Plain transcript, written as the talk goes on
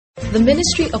The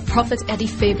ministry of Prophet Eddie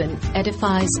Fabian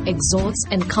edifies, exhorts,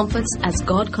 and comforts as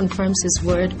God confirms His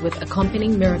word with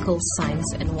accompanying miracles, signs,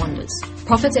 and wonders.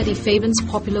 Prophet Eddie Fabian's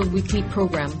popular weekly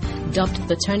program, dubbed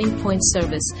the Turning Point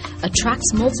Service,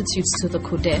 attracts multitudes to the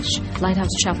Kodesh,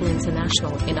 Lighthouse Chapel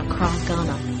International in Accra,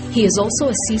 Ghana. He is also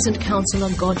a seasoned counselor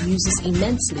God uses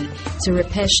immensely to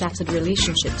repair shattered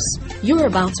relationships. You are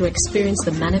about to experience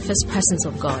the manifest presence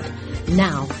of God.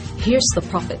 Now, here's the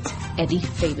Prophet Eddie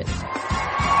Fabian.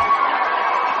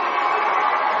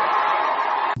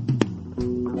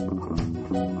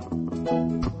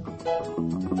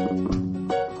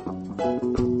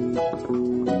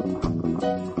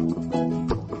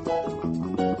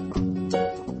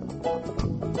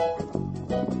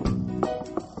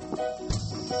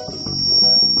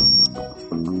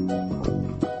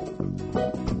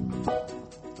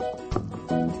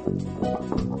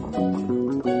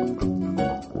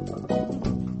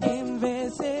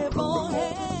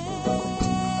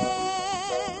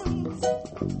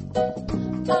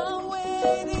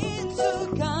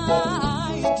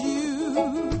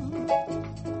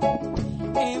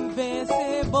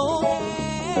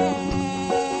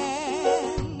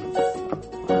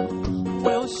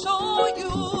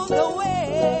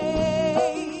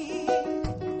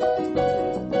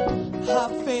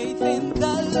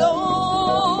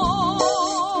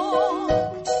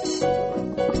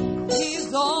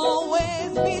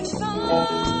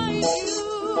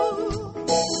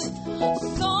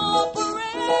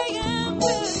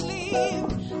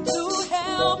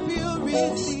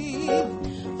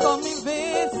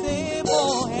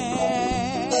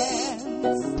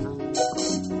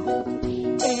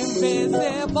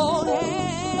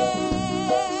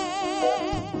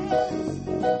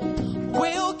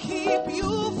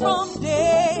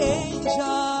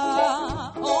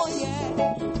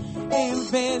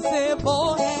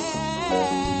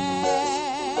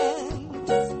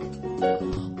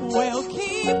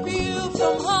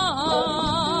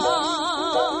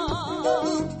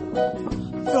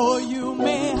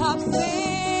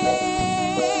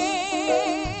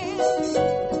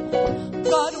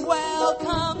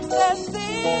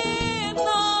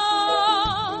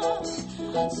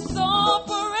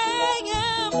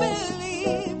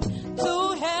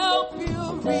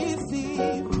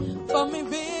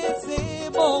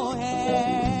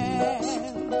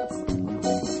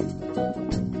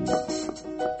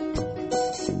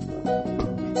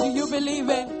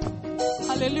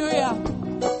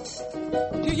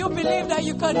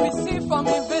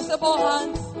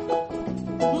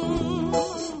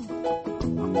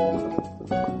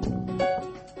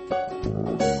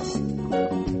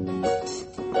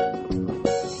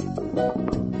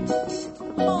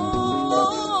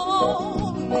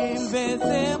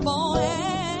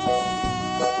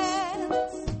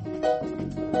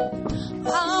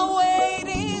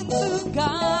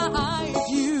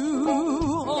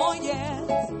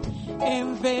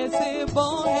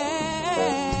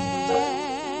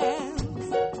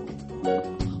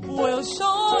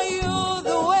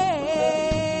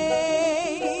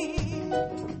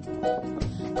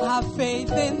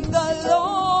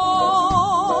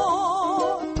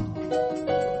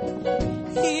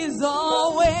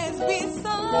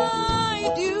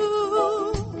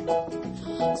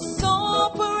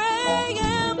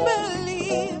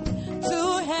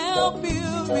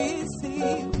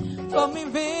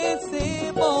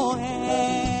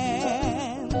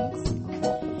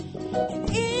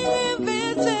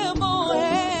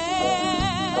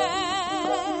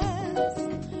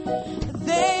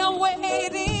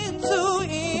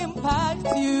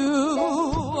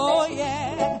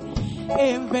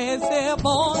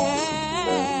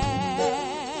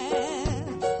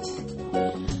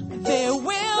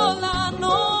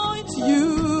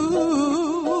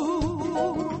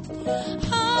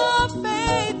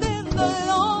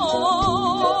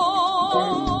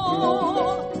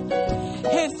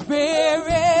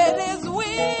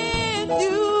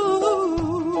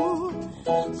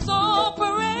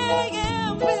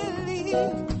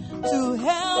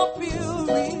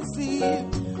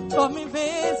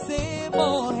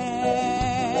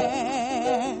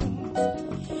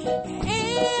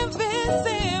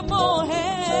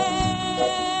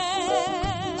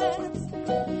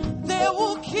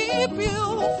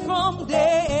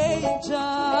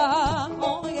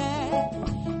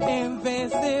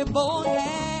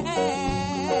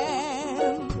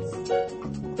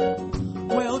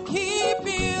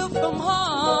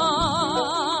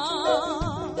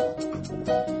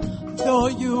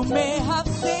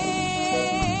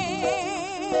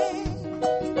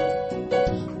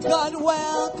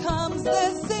 welcomes the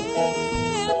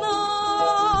sinner,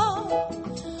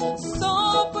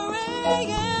 so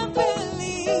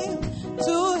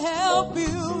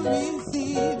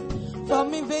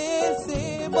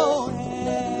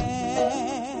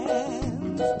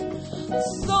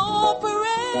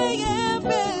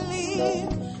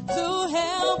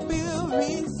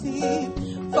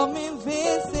from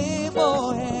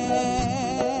invisible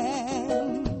hands.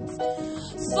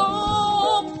 So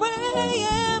pray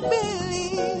and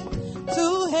believe to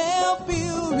help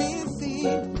you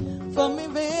receive from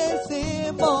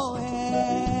invisible hands.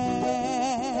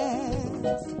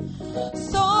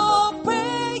 So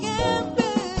pray and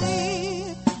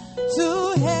believe to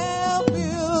help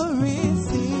you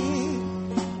receive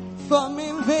from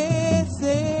invisible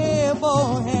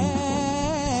hands.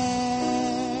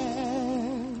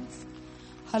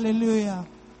 Hallelujah.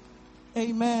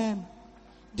 Amen.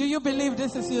 Do you believe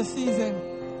this is your season?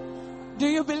 Do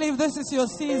you believe this is your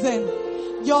season?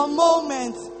 Your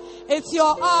moment. It's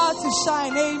your hour to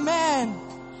shine. Amen.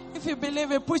 If you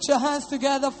believe it, put your hands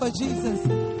together for Jesus.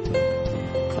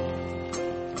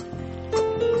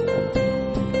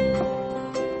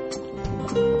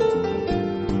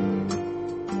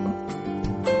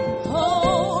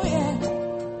 Oh, yeah.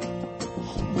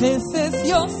 This is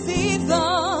your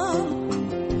season.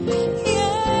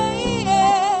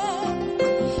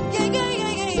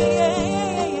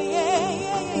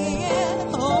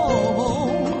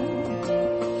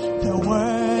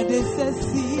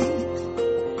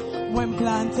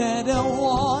 Planted and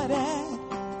watered,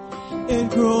 it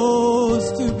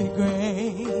grows to be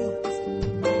great.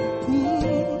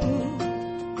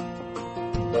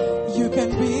 You can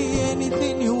be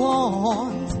anything you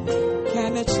want,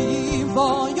 can achieve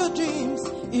all your dreams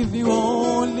if you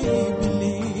only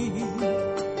believe.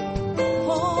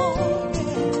 Oh,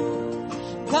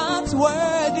 yeah. God's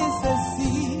word is a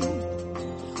seed.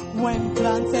 When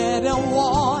planted and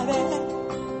watered,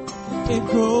 it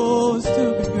grows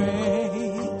to be great.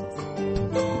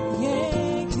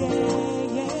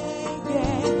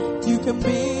 You can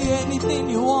be anything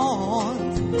you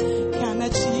want, can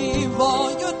achieve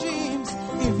all your dreams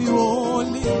if you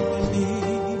only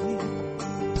believe.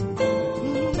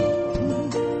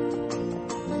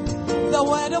 The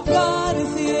word of God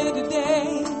is here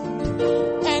today,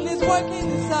 and it's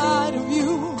working inside of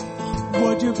you.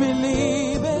 Would you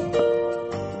believe it?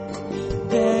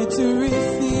 Dare to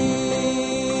receive.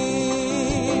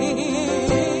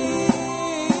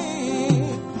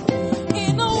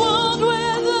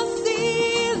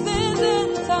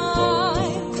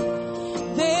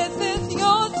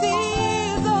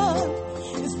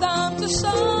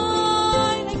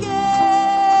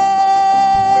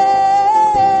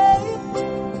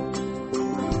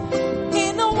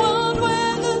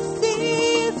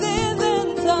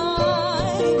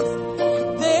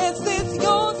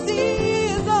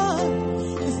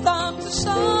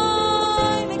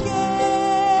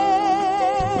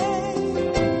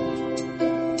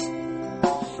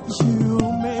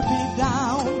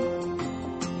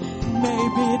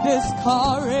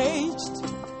 Discouraged,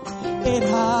 it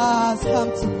has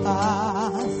come to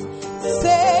pass.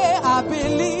 Say, I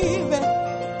believe it.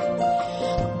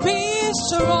 Be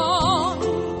strong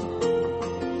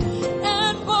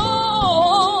and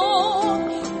bold.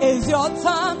 It's your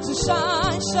time to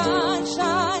shine, shine,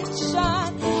 shine,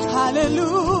 shine.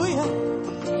 Hallelujah.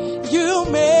 You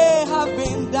may have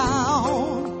been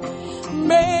down,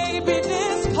 maybe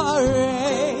discouraged.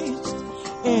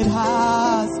 It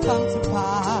has come to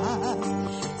pass.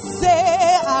 Say,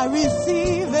 I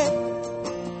receive it.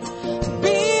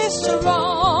 Be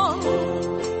strong.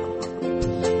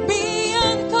 Be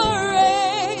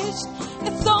encouraged.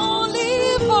 It's only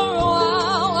for a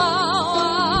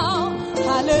while.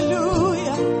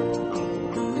 Hallelujah.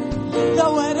 The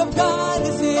word of God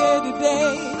is here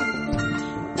today,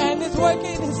 and it's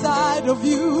working inside of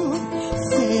you.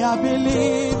 Say, I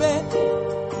believe it.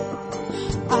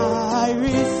 I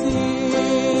receive.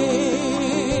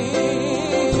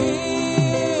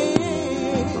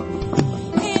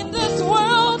 In this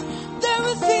world, there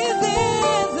are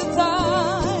seasons and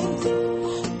times.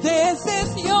 This is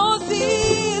your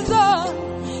season.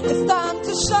 It's time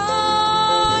to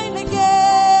shine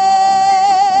again.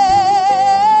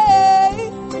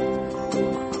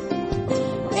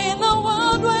 In a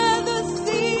world where the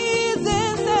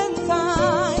seasons and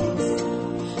times,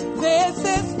 this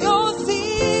is your season.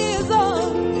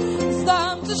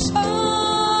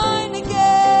 Shine again.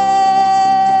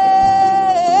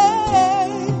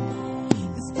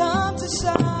 It's time to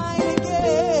shine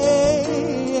again.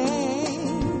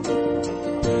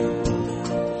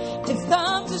 It's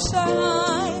time to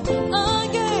shine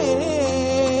again.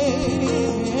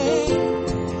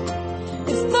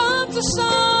 It's time to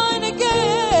shine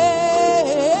again.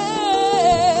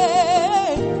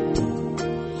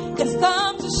 It's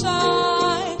time to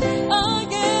shine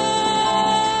again.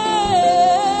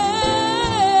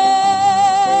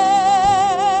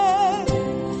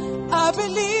 I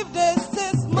believe this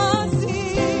is my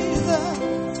season.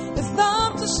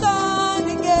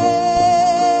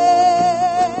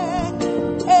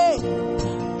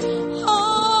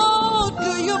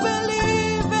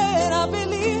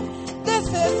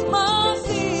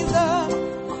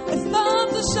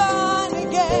 to shine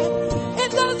again.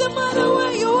 It doesn't matter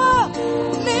where you are.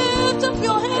 Lift up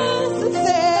your hands and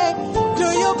say, do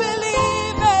you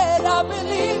believe it? I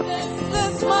believe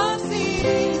this is my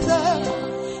season.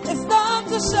 It's time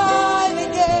to shine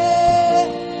again.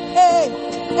 Hey,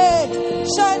 hey,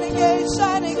 shine again,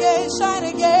 shine again, shine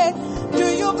again. Do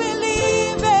you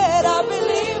believe it? I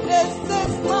believe this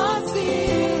is my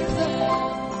season.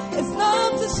 It's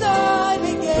time to shine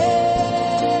again.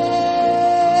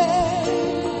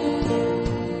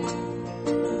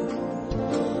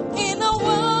 In a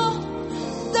world,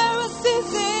 there are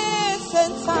seasons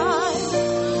and times.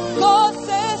 God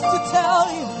says to tell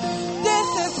you, this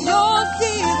is your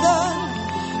season,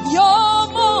 your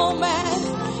moment,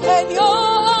 and your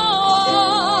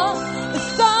hour.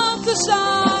 It's time to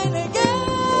shine again.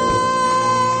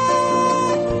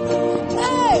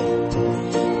 Hey,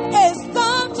 it's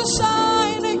time to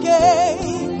shine again.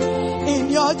 In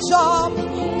your job,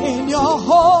 in your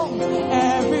home,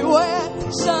 everywhere,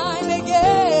 shine again.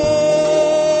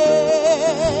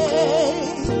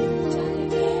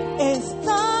 It's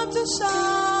time to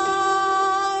shine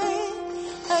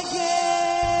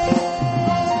again.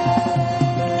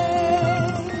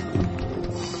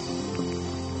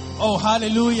 Oh,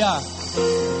 hallelujah.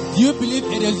 Do you believe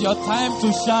it is your time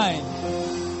to shine?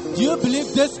 Do you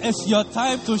believe this is your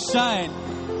time to shine?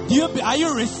 Are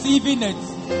you receiving it?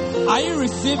 Are you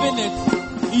receiving it?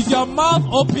 Is your mouth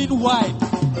open wide?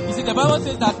 You see, the Bible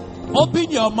says that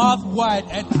open your mouth wide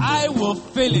and I will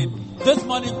fill it. This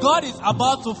morning, God is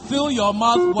about to fill your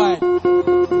mouth wide.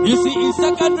 You see, in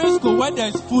secondary school, when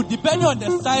there's food, depending on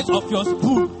the size of your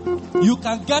spoon, you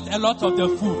can get a lot of the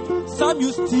food. Some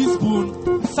use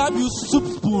teaspoon, some use soup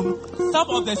spoon. Some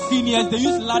of the seniors, they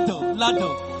use ladle.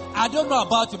 I don't know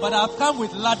about you, but I've come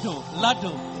with ladle,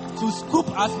 to scoop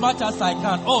as much as I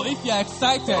can. Oh, if you're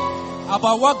excited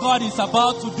about what God is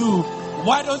about to do,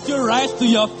 why don't you rise to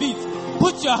your feet?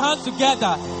 Put your hands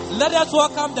together. Let us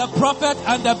welcome the prophet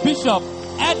and the bishop,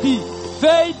 Eddie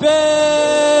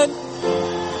Fabian.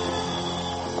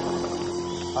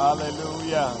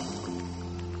 Hallelujah.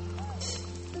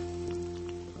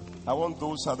 I want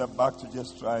those at the back to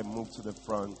just try and move to the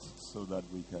front so that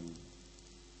we can,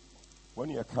 when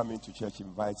you're coming to church,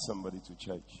 invite somebody to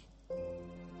church.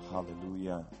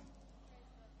 Hallelujah.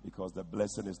 Because the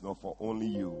blessing is not for only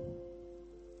you,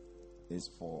 it's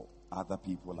for other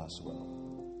people as well.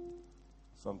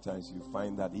 Sometimes you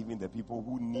find that even the people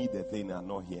who need the thing are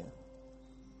not here.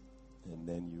 And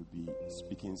then you'll be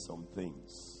speaking some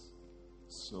things.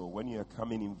 So when you're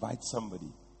coming, invite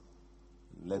somebody.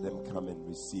 Let them come and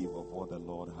receive of what the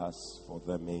Lord has for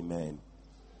them. Amen.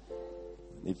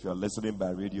 And if you're listening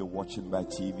by radio, watching by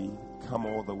TV, come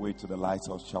all the way to the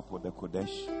Lighthouse Chapel, the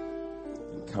Kodesh,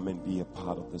 and come and be a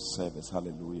part of the service.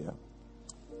 Hallelujah.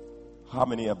 How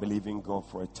many are believing God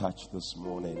for a touch this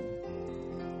morning?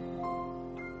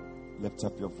 Lift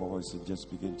up your voice and just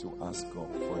begin to ask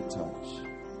God for a touch.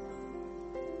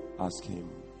 Ask Him.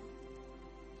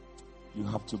 You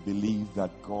have to believe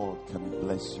that God can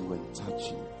bless you and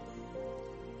touch you.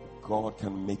 God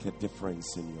can make a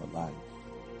difference in your life.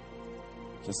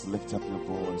 Just lift up your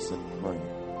voice and pray.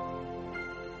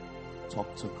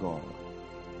 Talk to God.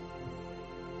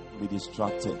 Be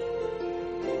distracted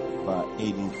by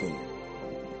anything.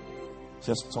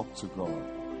 Just talk to God.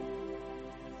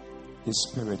 His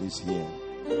Spirit is here.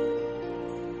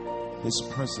 His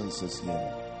presence is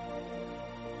here.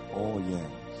 Oh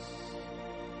yes.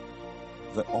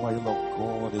 The oil of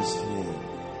God is here.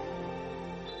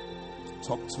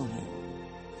 Talk to Him.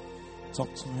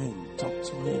 Talk to Him. Talk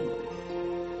to Him.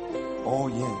 Oh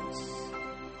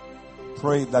yes.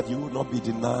 Pray that you will not be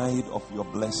denied of your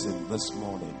blessing this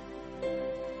morning.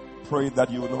 Pray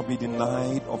that you will not be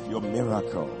denied of your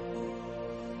miracle,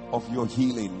 of your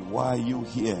healing while you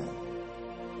here.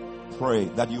 Pray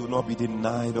that you will not be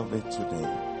denied of it today.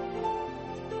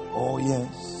 Oh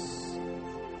yes.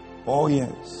 Oh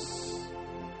yes.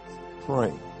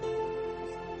 Pray.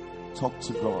 Talk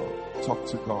to God. Talk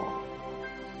to God.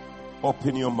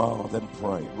 Open your mouth and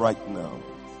pray right now.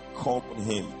 Call on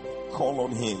Him. Call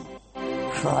on Him.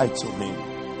 Cry to Him.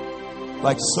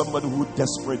 Like somebody who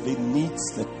desperately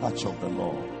needs the touch of the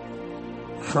Lord.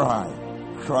 Cry.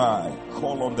 Cry.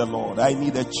 Call on the Lord. I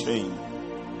need a change.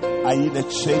 I need a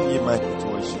change in my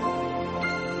situation.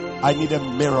 I need a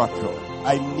miracle.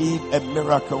 I need a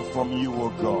miracle from you, oh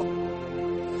God.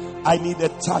 I need a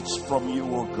touch from you,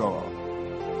 oh God.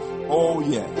 Oh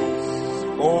yes.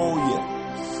 Oh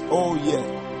yes. Oh yes.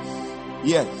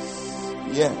 Yes.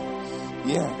 Yes.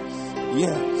 Yes.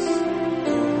 Yes.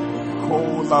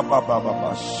 Kola baba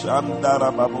baba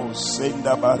shandara babu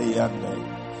senda bariande.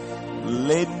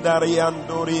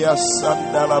 Lendariandoria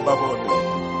Sandala Babone.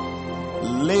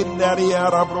 Lendaria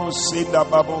Rabrosinda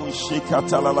Babu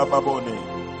Shikatala Babone.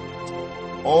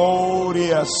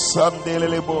 Oria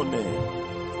Sandelebone.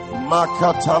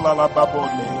 Makatala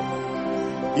Babone.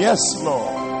 Yes,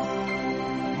 Lord.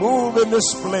 Move in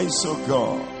this place, oh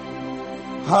God.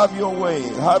 Have your way,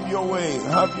 have your way,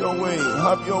 have your way,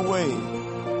 have your way.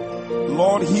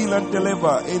 Lord, heal and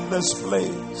deliver in this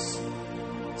place.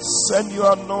 Send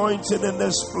your anointing in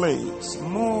this place.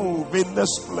 Move in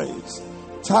this place.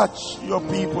 Touch your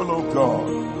people, oh God.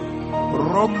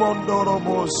 Romondo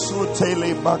robo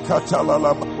sutele bakatala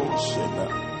la boshena.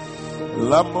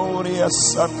 Lamoria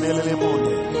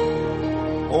sandelemone.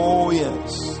 Oh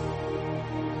yes.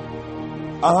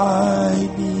 I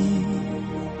need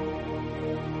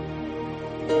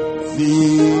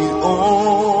thee,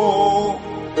 oh,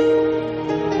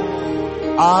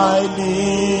 I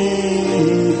need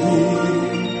thee.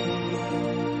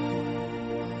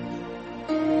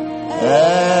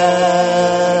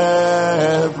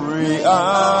 Every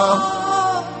hour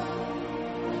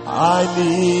I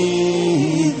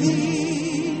need thee.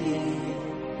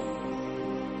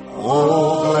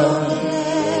 Oh,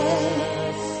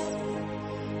 bless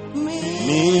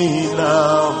me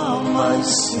now, my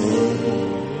Savior.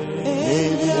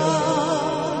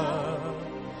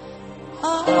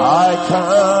 I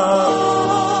come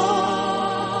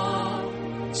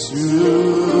to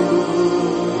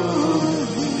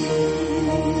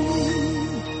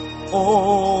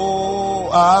oh,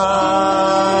 I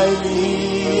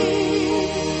need,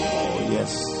 oh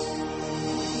yes,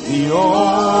 the oh,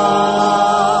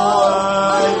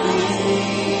 I need,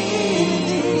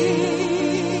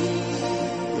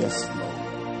 yes, Lord,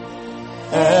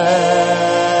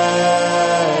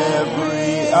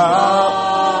 every hour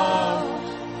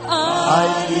I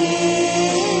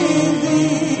need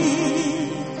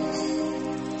thee,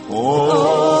 oh,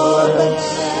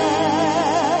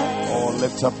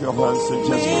 lift up your hands and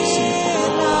just receive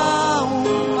from the Lord.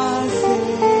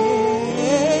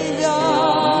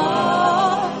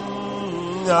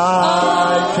 I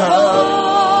come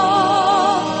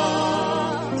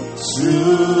to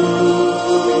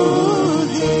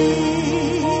thee.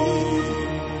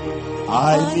 I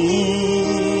need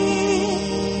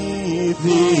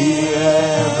thee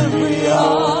every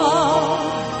hour.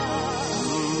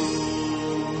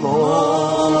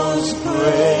 Most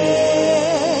great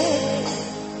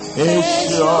is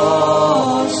your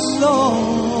Lord.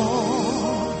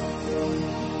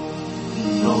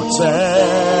 No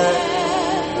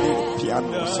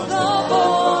piano something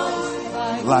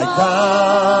like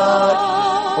that.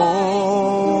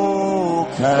 Oh,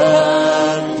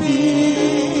 can be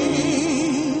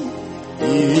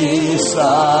is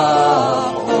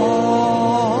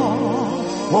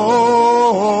oh,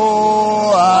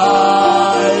 I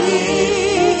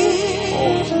need,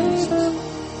 oh Jesus,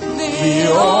 the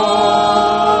oh,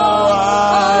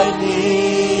 I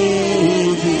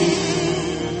need thee.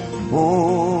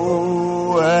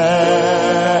 Oh,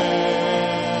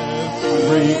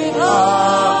 every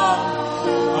hour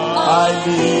I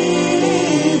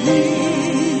need thee.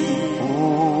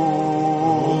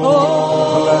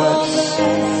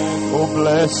 Oh,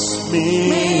 bless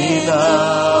me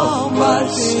now, my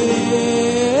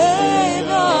Savior.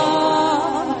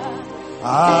 I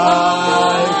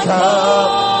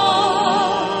come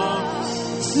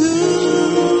to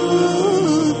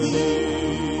thee.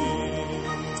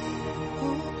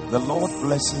 The Lord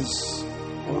blesses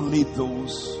only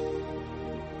those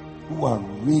who are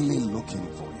really looking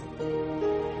for Him.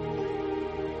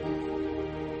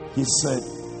 He said,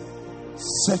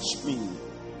 search me.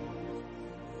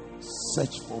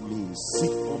 Search for me,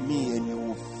 seek for me, and you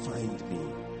will find me.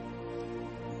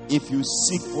 If you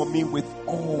seek for me with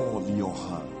all your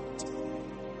heart.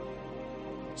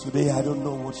 Today, I don't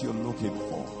know what you're looking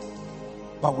for,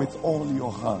 but with all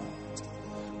your heart,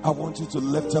 I want you to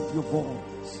lift up your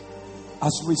voice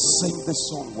as we sing this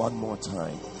song one more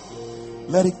time.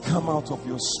 Let it come out of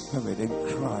your spirit and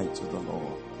cry to the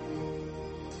Lord.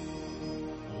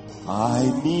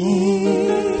 I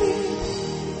need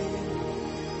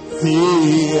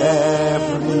thee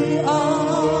every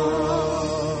hour,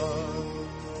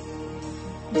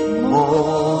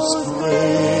 most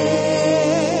great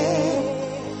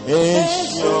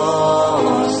is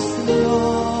yours.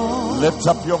 Lift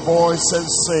up your voice and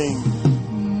sing.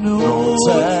 No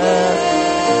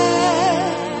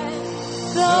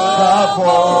the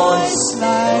voice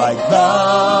like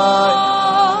thine,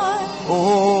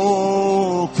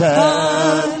 oh,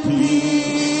 can be.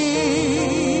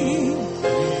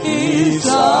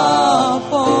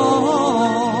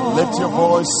 Lift your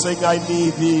voice, sing, I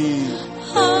need thee.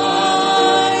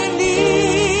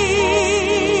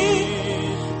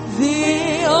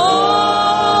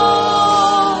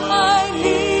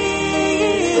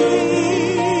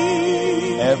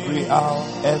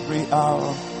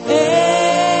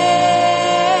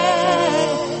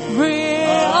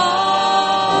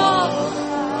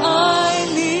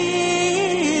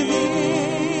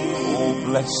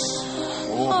 bless.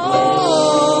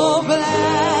 Oh,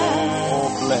 bless. Oh,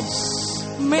 bless.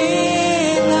 Me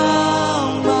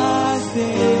namaste.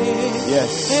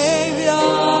 Yes. Savior.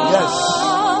 Yes.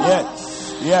 Yes.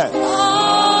 Yes.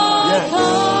 Yes.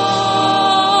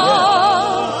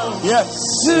 Yes.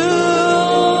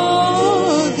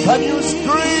 Can you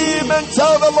scream and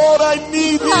tell the Lord, I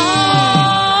need thee?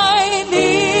 I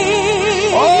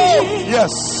need. Oh,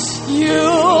 yes. You.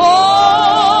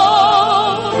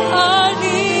 I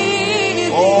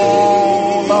need.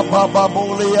 Oh, la baba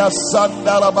molia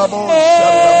sandala babo.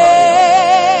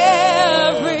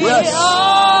 Yes.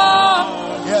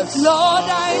 Yes. Lord, I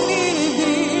need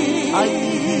thee. I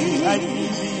need thee. I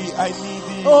need thee. I need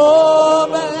thee. Oh,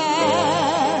 bless.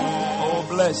 Oh,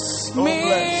 bless. Oh, Me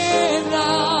bless.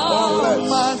 now, Oh, bless.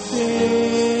 my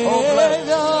Savior. Oh, bless.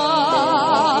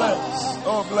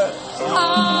 Oh, bless. I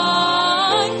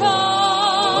come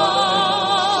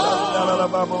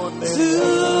to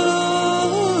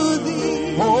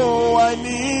thee. Oh, I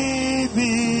need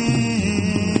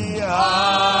thee. I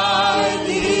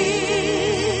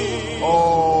need.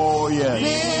 Oh, yes.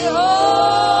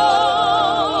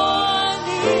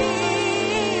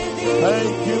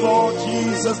 Thank you, Lord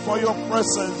Jesus, for your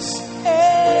presence.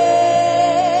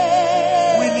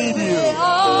 We need you.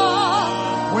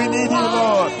 We need you,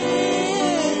 Lord.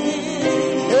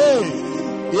 Hey,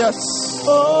 yes.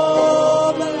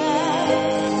 Oh,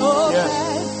 Yes.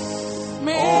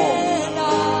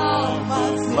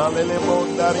 Malele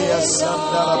mondaria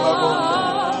sandala babonda.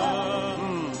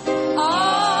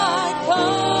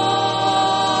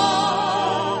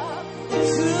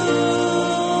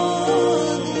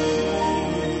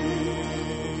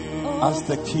 As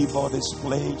the keyboard is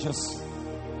playing, just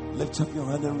lift up your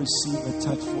hand and receive a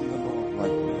touch from the Lord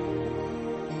right now.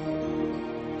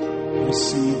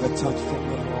 Receive a touch from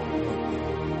the Lord right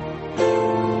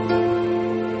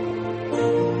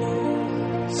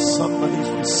now. Somebody's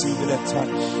receiving a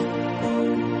touch.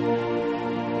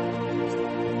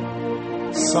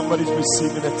 Somebody's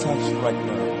receiving a touch right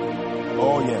now.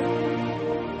 Oh yeah.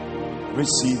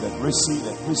 Receive it, receive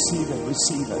it, receive it,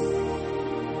 receive it.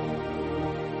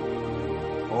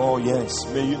 Oh yes,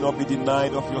 may you not be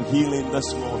denied of your healing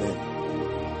this morning.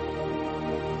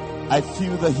 I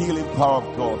feel the healing power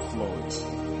of God flowing.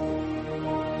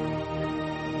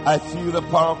 I feel the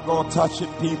power of God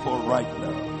touching people right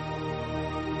now.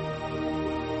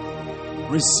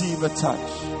 Receive a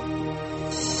touch.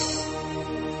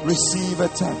 Receive a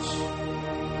touch.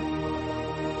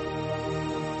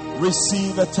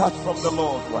 Receive a touch from the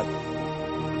Lord right now.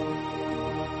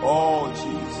 Oh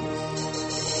Jesus.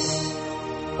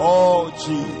 Oh,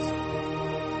 Jesus.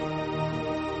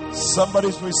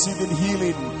 Somebody's receiving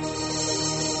healing.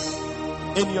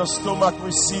 In your stomach,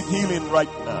 receive healing right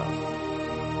now.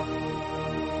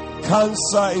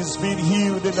 Cancer is being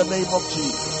healed in the name of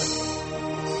Jesus.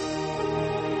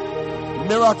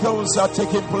 Miracles are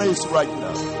taking place right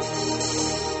now.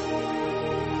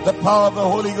 The power of the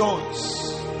Holy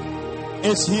Ghost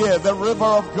is here. The river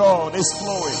of God is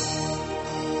flowing.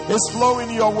 It's flowing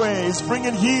your way. It's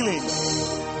bringing healing.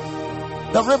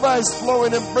 The river is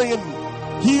flowing and bringing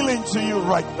healing to you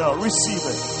right now. Receive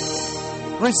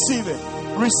it. Receive it.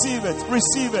 Receive it.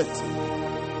 Receive it.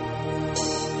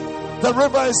 The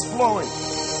river is flowing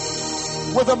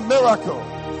with a miracle.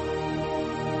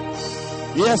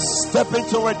 Yes, step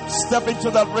into it. Step into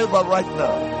that river right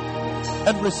now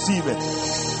and receive it.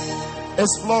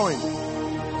 It's flowing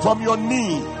from your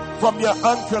knee, from your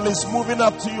ankle. It's moving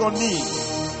up to your knee.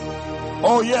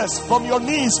 Oh yes, from your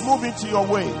knees moving to your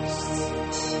waist.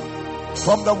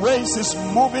 From the waist is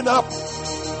moving up.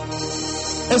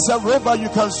 It's a river you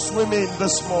can swim in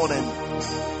this morning.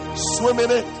 Swim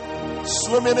in it.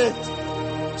 Swim in it.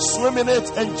 Swim in it.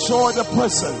 Enjoy the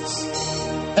presence.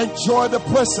 Enjoy the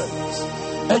presence.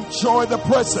 Enjoy the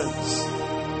presence.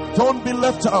 Don't be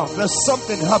left out. There's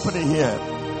something happening here.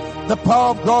 The power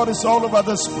of God is all over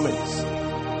this place.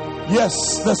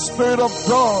 Yes, the Spirit of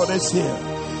God is here.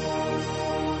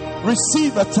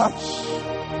 Receive a touch.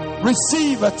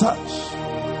 Receive a touch.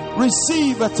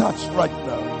 Receive a touch right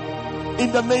now.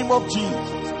 In the name of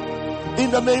Jesus. In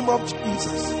the name of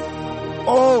Jesus.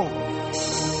 Oh.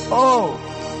 Oh.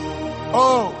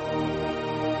 Oh.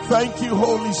 Thank you,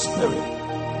 Holy Spirit.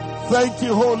 Thank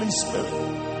you, Holy Spirit.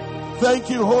 Thank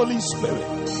you, Holy Spirit.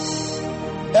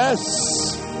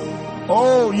 Yes.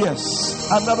 Oh, yes.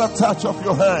 Another touch of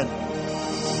your hand.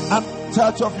 A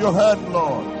touch of your hand,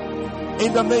 Lord.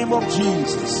 In the name of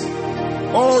Jesus.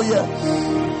 Oh, yes.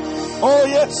 Oh,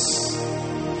 yes.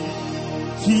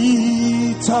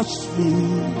 He touched me.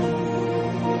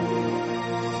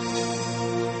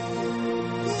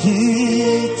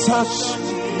 He touched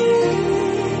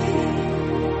me.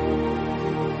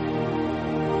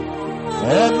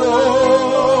 And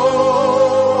oh,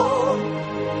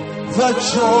 the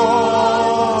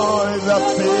joy that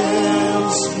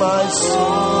fills my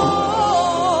soul.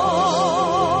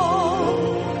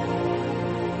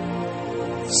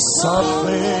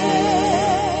 Something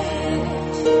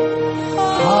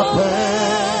happened,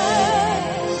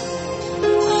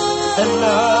 and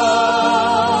now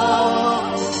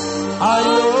I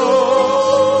know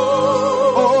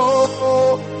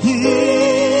He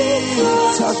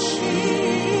touched me,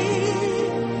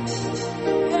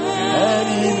 and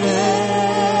He made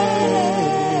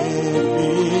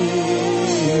me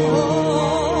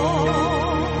whole.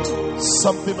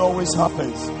 Something always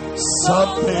happens.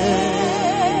 Something.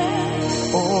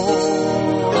 Oh,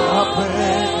 happen.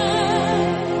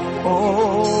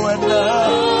 Oh, and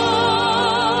now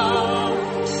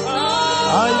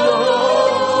I know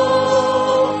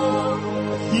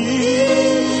He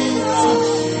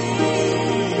touched me.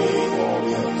 Oh,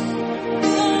 yes.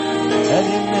 And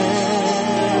He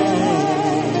made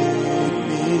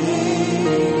me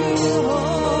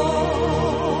whole.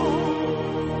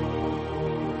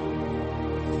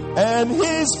 And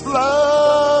His blood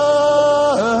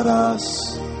has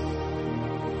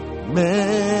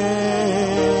made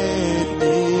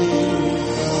me.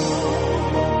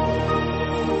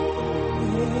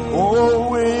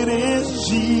 Oh, it is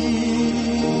Jesus.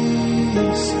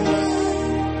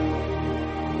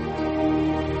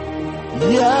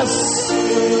 Yes, it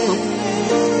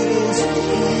is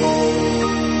Jesus.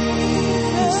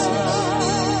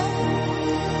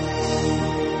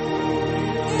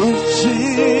 It's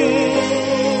Jesus.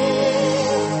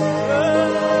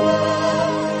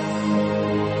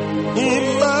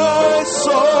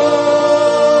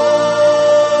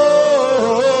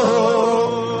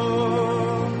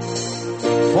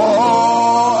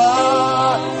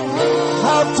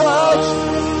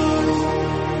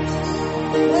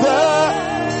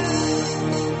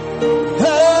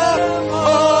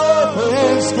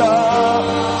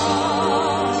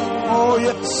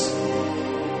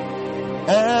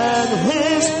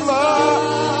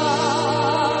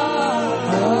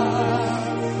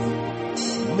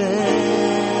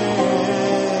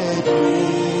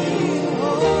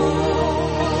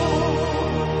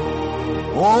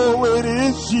 Oh, it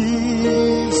is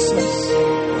Jesus.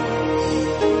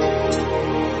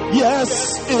 Yes,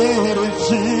 it is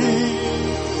Jesus.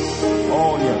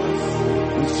 Oh, yes,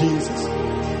 it's Jesus.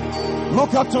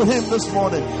 Look up to Him this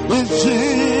morning. It's Jesus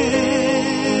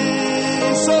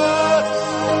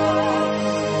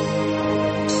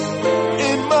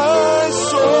in my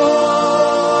soul.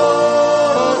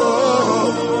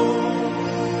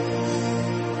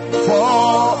 For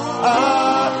I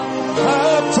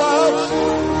have touched.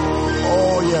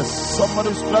 Oh, yes,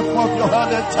 somebody stretch forth your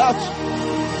hand and touch.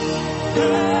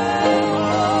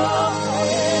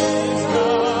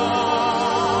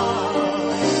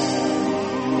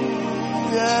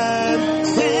 And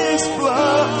His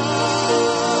blood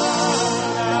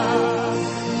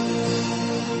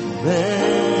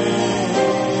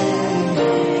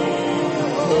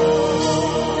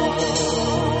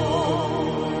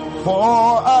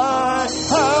for I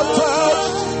have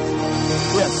touched,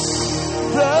 yes,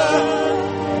 the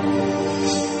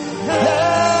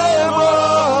hem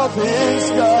of His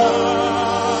garment,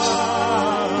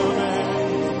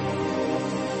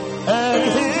 and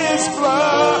His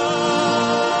blood,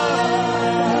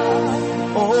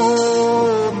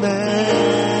 oh, man.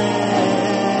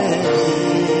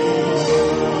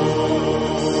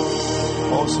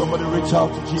 Oh, somebody reach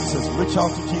out to Jesus. Reach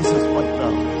out to Jesus right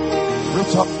now.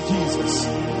 Reach out to Jesus.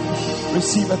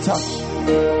 Receive a touch.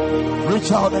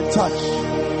 Reach out and touch.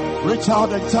 Reach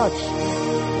out and touch.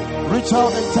 Reach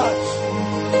out and touch.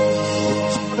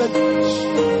 Reach out and touch.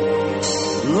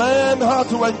 Learn how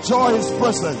to enjoy His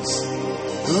presence.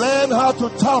 Learn how to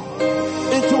tap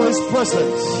into His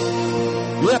presence.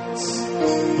 Yes.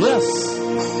 Yes.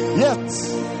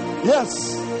 Yes.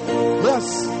 Yes.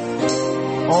 Yes.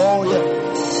 Oh, yes.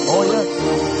 Oh, yes.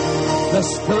 The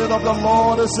Spirit of the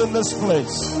Lord is in this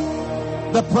place.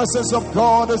 The presence of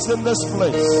God is in this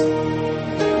place.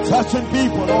 Touching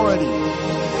people already.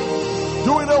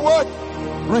 Doing a work.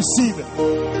 Receive it.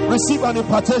 Receive an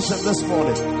impartation this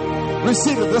morning.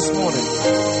 Receive it this morning.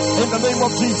 In the name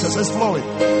of Jesus, it's flowing.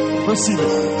 Receive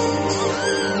it.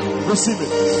 Receive it.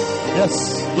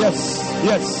 Yes. Yes.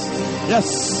 Yes. Yes.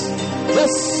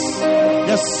 Yes.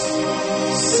 Yes.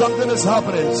 Something is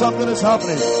happening. Something is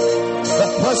happening. The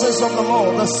presence of the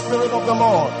Lord, the Spirit of the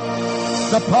Lord,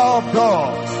 the power of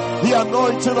God, the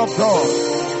anointing of God.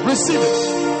 Receive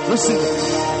it. Receive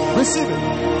it. Receive it.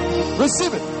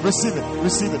 Receive it. Receive it.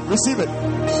 Receive it. Receive it.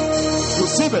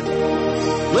 Receive it.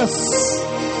 Yes.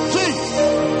 Jesus.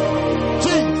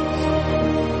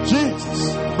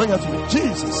 Bring her to me.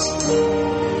 Jesus.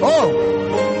 Oh,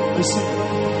 receive it.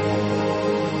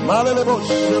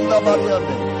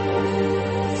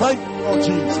 Thank you, Lord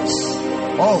Jesus.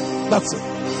 Oh, that's it.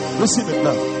 Receive it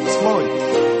now. It's flowing.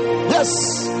 Yes.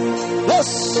 Yes.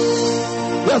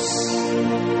 Yes.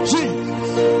 Jesus.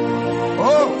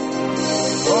 Oh.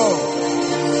 Oh.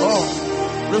 Oh.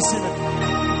 Receive it.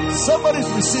 Somebody's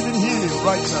receiving healing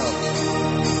right now.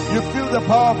 You feel the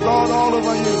power of God all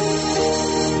over you.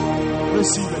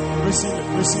 Receive it. Receive it.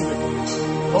 Receive it.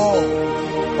 Oh.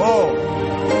 Oh.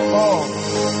 Oh.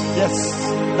 Yes.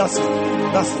 That's it.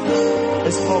 That's it.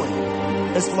 It's flowing.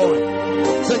 It's flowing.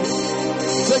 Take it.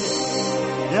 Take it.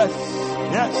 Yes.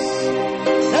 Yes.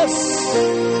 Yes.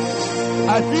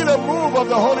 I feel a move of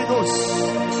the Holy Ghost.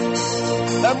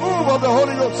 A move of the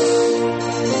Holy Ghost.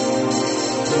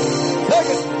 Take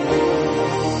it.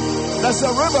 There's a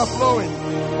river flowing.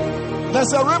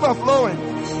 There's a river flowing.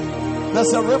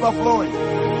 There's a river flowing.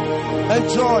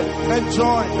 Enjoy,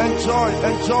 enjoy, enjoy,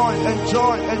 enjoy,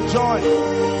 enjoy, enjoy.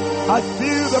 I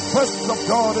feel the presence of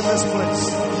God in this place.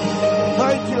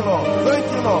 Thank you, Lord.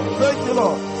 Thank you, Lord. Thank you,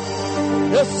 Lord.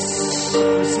 Yes.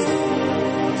 Receive it.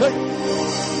 Take it.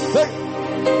 Take it.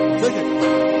 Take it.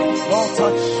 Lord,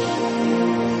 touch.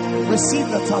 Receive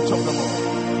the touch of the Lord.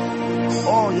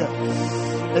 Oh, yeah.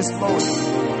 It's flowing.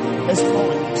 It's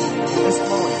flowing. It's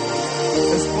flowing.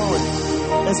 It's flowing.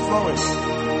 It's flowing.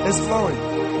 It's flowing.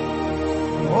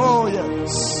 Oh,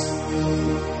 yes.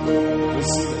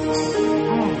 Receive it.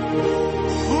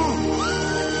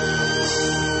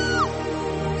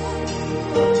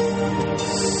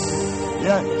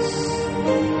 Yes.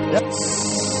 Yes.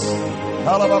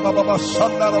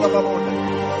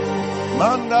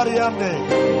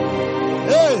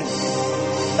 Hey.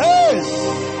 Hey.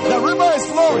 The river is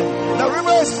flowing. The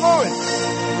river is flowing.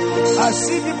 I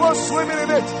see people swimming in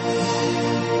it.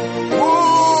 Whoa.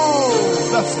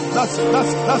 That's it. That's it.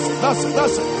 That's it. That's it. That's it.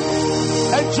 That's it.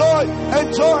 Enjoy.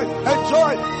 Enjoy.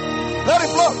 Enjoy. Let it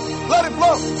flow. Let it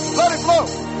flow. Let it flow.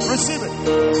 Receive it.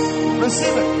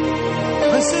 Receive it.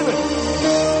 Receive it.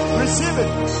 Receive it.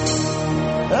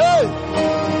 Hey.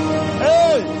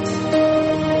 Hey.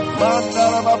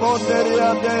 Mandala babonderi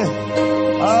ande.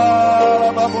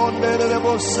 Ah, babonderi de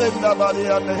bosenda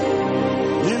bariande.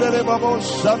 Ilere babon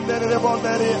shandere de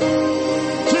bonderi.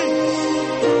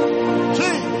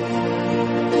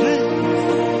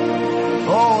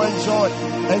 Oh, enjoy,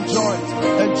 enjoy,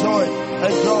 enjoy,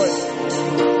 enjoy.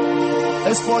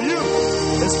 It's for you.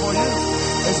 It's for you.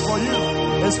 It's for you.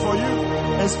 It's for you.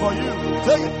 It's for you.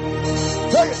 Take it.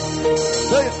 Take it.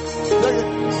 Take it. Take it.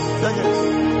 Take it.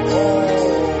 Oh,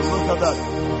 look at that.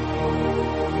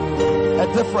 A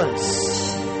difference.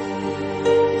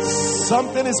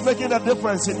 Something is making a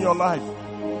difference in your life.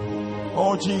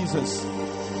 Oh, Jesus.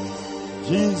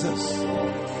 Jesus.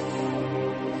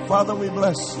 Father, we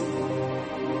bless you.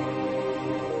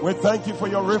 We thank you for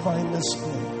your river in this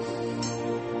place.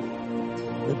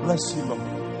 We bless you, Lord.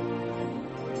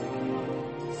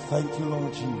 Thank you,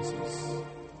 Lord Jesus.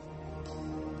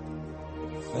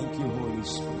 Thank you, Holy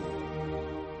Spirit.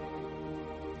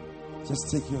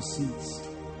 Just take your seats.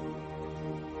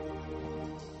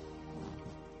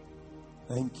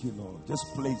 Thank you, Lord.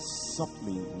 Just play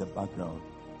softly in the background.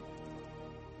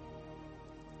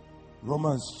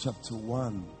 Romans chapter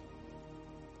 1.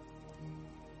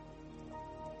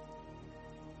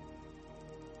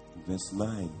 Verse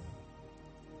 9.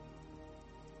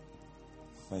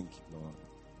 Thank you, Lord.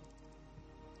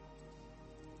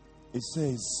 It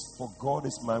says, "For God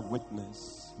is my witness,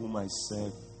 whom I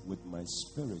serve with my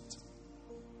spirit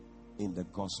in the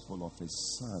gospel of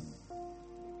his Son,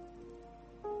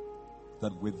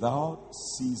 that without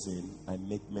ceasing I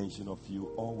make mention of you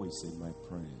always in my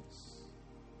prayers,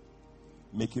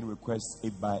 making requests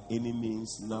if by any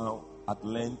means now at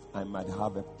length I might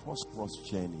have a prosperous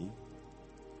journey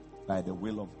by the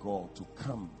will of God to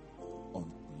come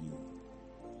unto you."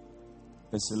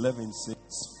 Verse 11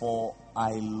 says, "For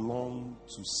I long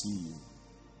to see you,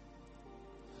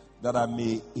 that I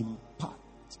may impart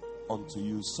unto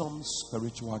you some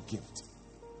spiritual gift,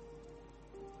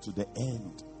 to the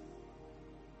end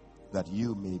that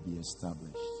you may be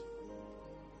established."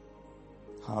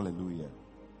 Hallelujah.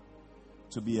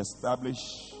 To be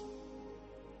established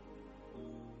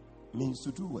means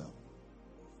to do well,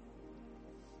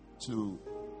 to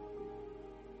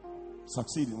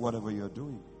succeed in whatever you're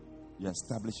doing. You're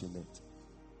established in it.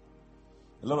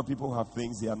 A lot of people have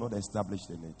things they are not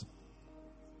established in it.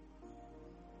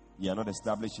 You are not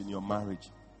established in your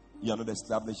marriage. You are not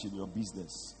established in your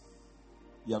business.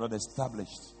 You are not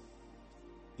established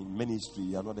in ministry.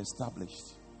 You are not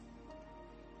established.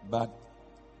 But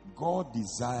God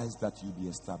desires that you be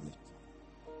established.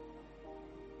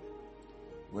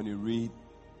 When you read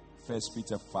 1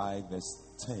 Peter 5 verse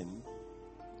 10,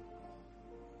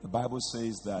 the Bible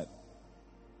says that,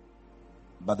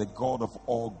 but the God of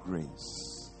all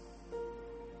grace,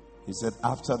 he said,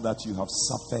 after that you have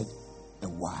suffered a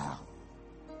while.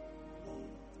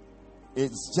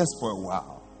 It's just for a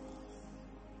while.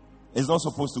 It's not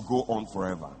supposed to go on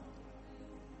forever.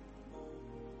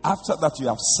 After that you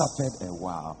have suffered a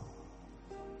while,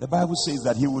 the Bible says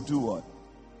that he will do what?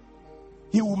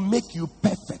 He will make you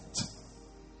perfect.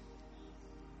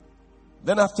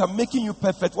 Then after making you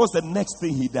perfect, what's the next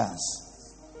thing he does?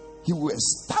 He will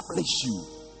establish you.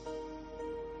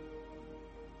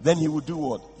 Then he will do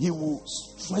what? He will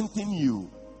strengthen you.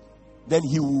 Then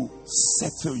he will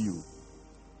settle you.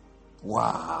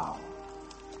 Wow.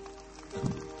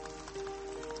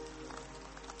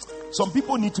 Some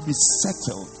people need to be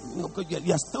settled.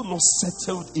 You are still not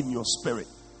settled in your spirit.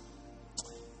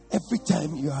 Every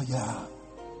time you are, yeah.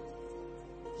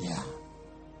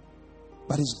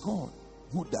 But it's God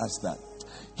who does that.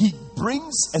 He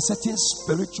brings a certain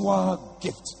spiritual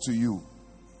gift to you,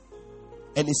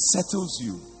 and it settles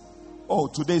you. Oh,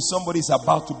 today somebody is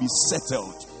about to be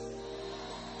settled.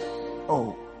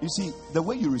 Oh, you see, the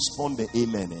way you respond to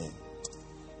amen,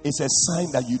 it's a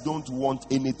sign that you don't want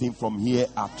anything from here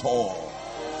at all.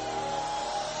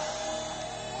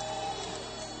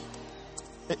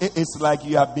 It's like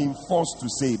you have been forced to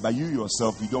say, but you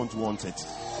yourself, you don't want it.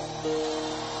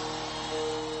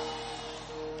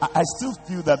 I still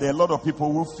feel that there are a lot of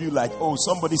people who feel like, oh,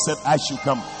 somebody said I should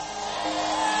come.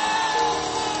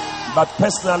 But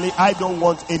personally, I don't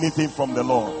want anything from the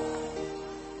Lord.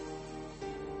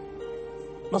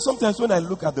 Now, sometimes when I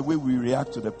look at the way we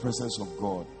react to the presence of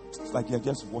God, it's like you're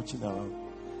just watching around.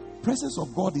 Presence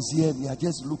of God is here and we are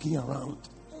just looking around.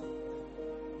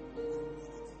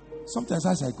 Sometimes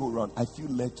as I go around, I feel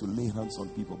led to lay hands on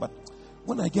people. But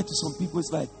when I get to some people,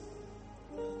 it's like,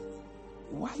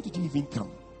 why did you even come?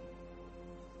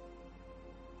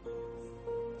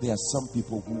 There are some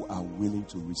people who are willing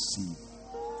to receive.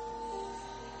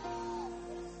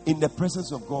 In the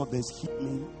presence of God, there's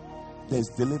healing, there's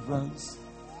deliverance,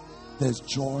 there's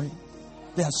joy.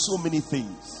 There are so many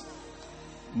things.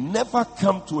 Never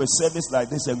come to a service like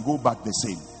this and go back the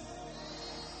same.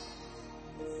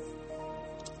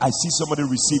 I see somebody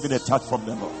receiving a touch from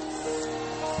the Lord.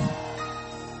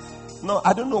 No,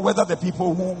 I don't know whether the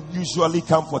people who usually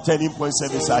come for Turning Point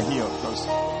service are here. Because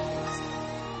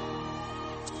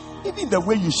even the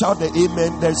way you shout the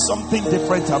amen, there's something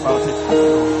different about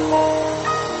it.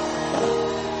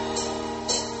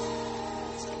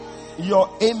 Your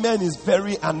amen is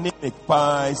very anemic.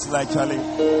 It's like Charlie.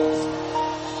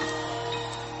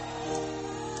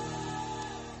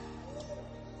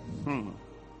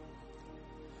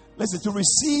 Listen, to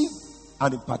receive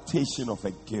an impartation of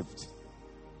a gift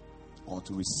or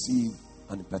to receive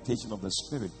an impartation of the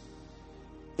Spirit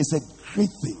is a great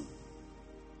thing.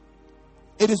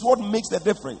 It is what makes the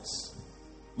difference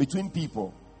between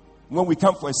people when we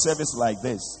come for a service like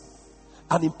this.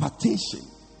 An impartation.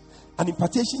 An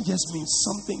impartation just means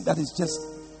something that is just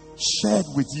shared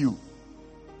with you.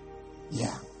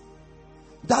 Yeah.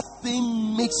 That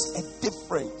thing makes a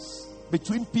difference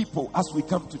between people as we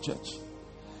come to church.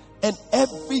 And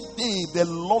every day the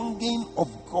longing of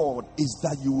God is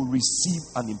that you will receive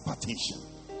an impartation.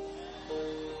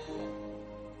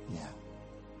 Yeah.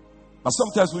 But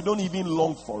sometimes we don't even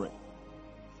long for it.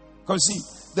 Because see,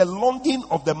 the longing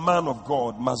of the man of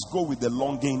God must go with the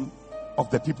longing of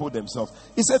the people themselves.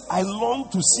 He said, I long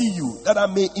to see you that I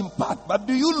may impart. But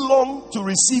do you long to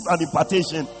receive an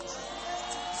impartation?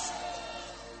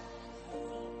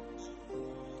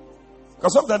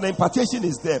 Because sometimes the impartation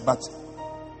is there, but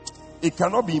it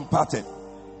cannot be imparted.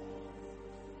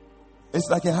 It's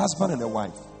like a husband and a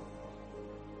wife.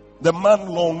 The man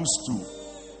longs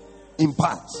to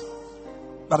impart,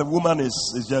 but the woman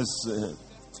is just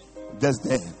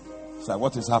there. It's like,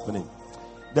 what is happening?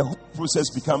 The whole process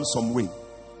becomes some way.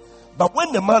 But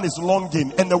when the man is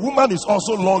longing and the woman is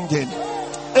also longing,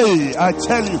 hey, I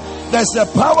tell you, there's a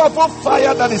powerful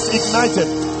fire that is ignited.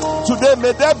 Today,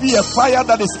 may there be a fire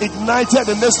that is ignited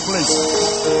in this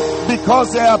place.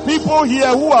 Because there are people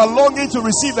here who are longing to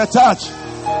receive a touch.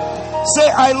 Say,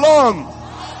 I long.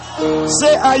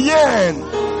 Say, I yearn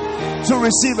to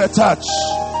receive a touch.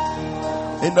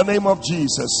 In the name of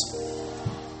Jesus.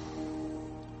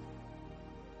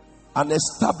 An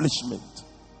establishment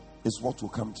is what will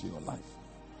come to your life.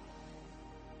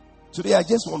 Today, I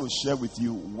just want to share with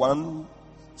you one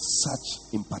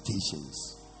such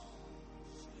impartations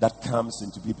that comes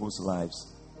into people's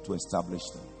lives to establish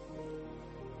them.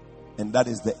 And that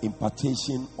is the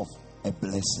impartation of a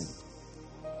blessing.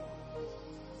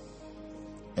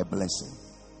 a blessing.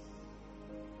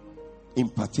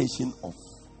 Impartation of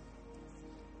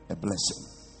a blessing.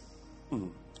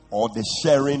 Or the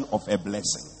sharing of a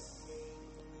blessing.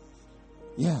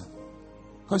 Yeah.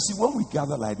 Because see, when we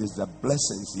gather like this, the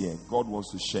blessings here, God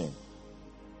wants to share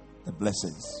the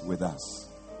blessings with us.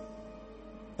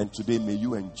 And today, may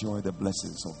you enjoy the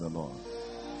blessings of the Lord.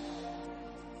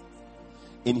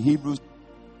 In Hebrews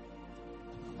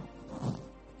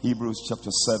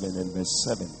chapter 7 and verse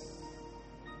 7.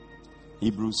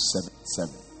 Hebrews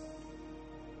 7.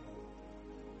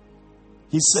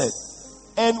 He said,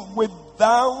 and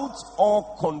without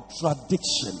all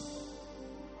contradiction,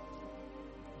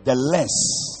 the less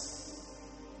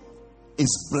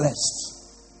is blessed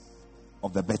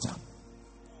of the better.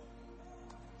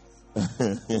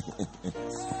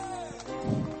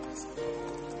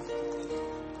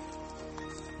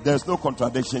 There's no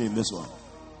contradiction in this one.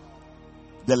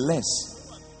 The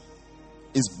less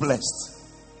is blessed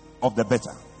of the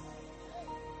better.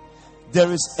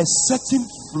 There is a certain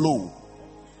flow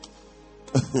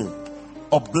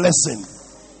of blessing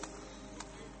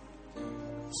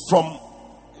from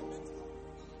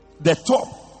the top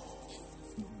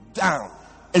down.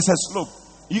 It's a slope.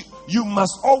 You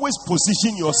must always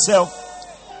position yourself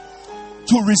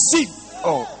to receive.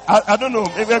 Oh, I don't know.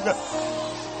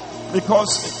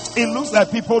 Because it looks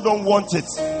like people don't want it.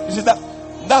 You see,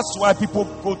 that's why people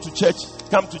go to church,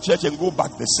 come to church and go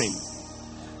back the same.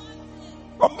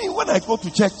 But me, when I go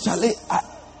to church, Charlie, I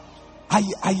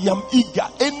am eager.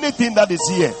 Anything that is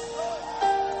here.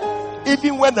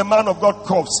 Even when the man of God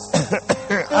comes,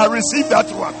 I receive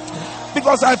that one.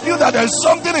 Because I feel that there's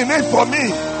something in it for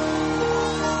me.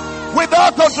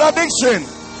 Without contradiction,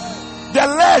 the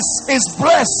less is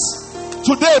blessed.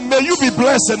 Today, may you be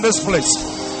blessed in this place.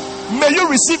 May you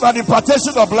receive an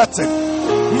impartation of blessing.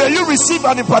 May you receive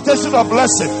an impartation of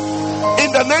blessing.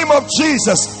 In the name of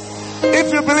Jesus.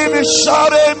 If you believe it,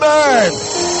 shout amen.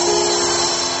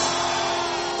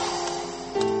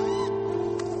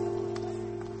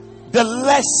 The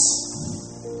less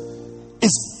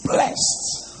is blessed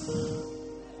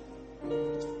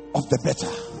of the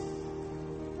better.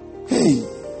 Hey,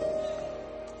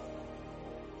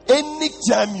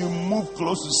 anytime you move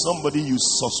close to somebody you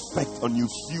suspect and you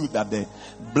feel that the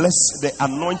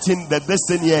anointing, the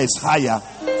destiny here is higher,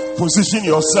 position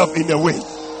yourself in a way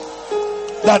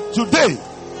that today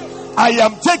I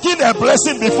am taking a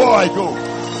blessing before I go.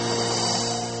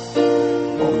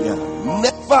 Oh yeah.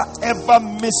 Never ever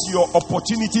miss your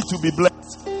opportunity to be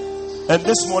blessed. And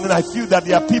this morning I feel that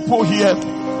there are people here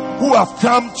who have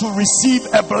come to receive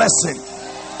a blessing.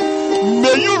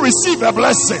 May you receive a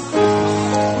blessing.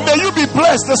 May you be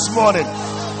blessed this morning.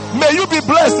 May you be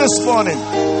blessed this morning.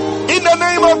 In the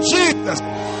name of Jesus.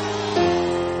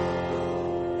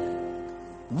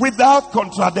 Without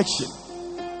contradiction.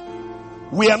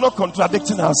 We are not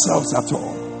contradicting ourselves at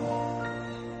all.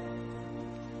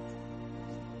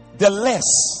 The less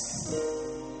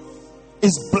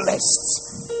is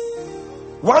blessed.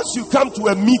 Once you come to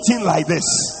a meeting like this,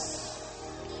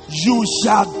 you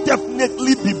shall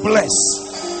definitely be blessed.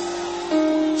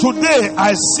 Today,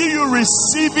 I see you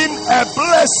receiving a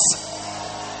blessing.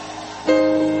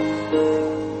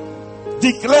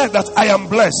 Declare that I am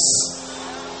blessed.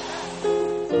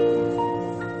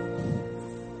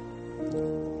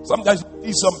 Sometimes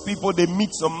you see some people, they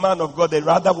meet some man of God, they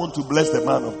rather want to bless the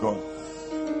man of God.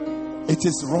 It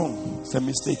is wrong. It's a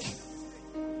mistake.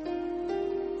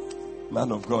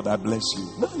 Man of God, I bless you.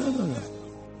 No.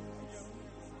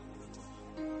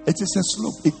 It is a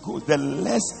slope. It goes. The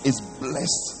less is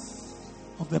blessed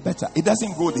of the better. It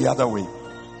doesn't go the other way.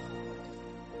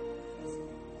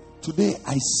 Today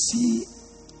I see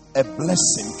a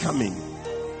blessing coming.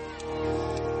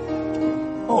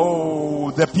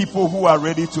 Oh, the people who are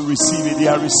ready to receive it, they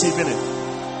are receiving it.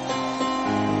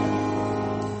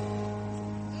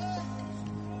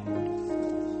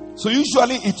 So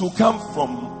usually it will come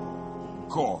from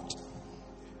God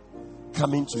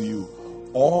coming to you,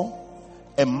 or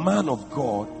a man of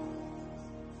God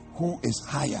who is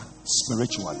higher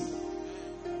spiritually.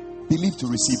 Believe to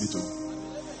receive it too.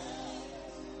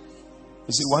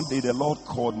 You see, one day the Lord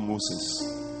called Moses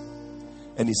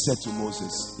and he said to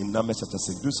Moses in Numbers chapter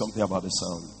 6, do something about the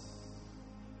sound.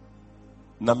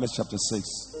 Numbers chapter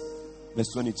 6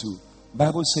 verse 22.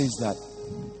 Bible says that,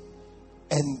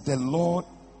 and the Lord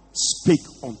spake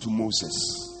unto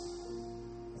Moses.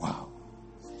 Wow.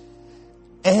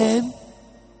 And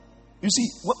you see,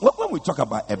 when we talk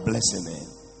about a blessing,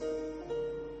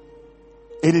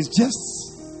 it is just,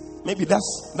 maybe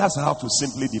that's how to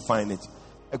simply define it.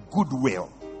 A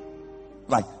goodwill.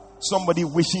 Like somebody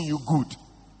wishing you good.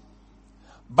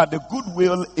 but the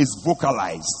goodwill is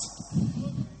vocalized.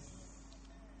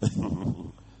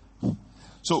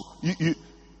 So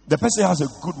the person has a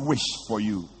good wish for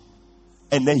you,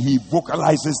 and then he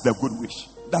vocalizes the good wish.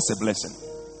 That's a blessing.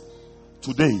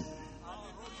 Today,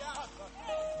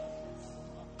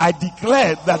 I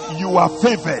declare that you are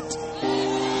favored.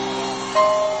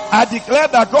 I declare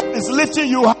that God is lifting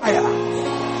you higher.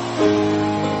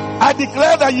 I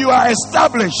declare that you are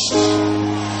established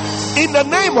in the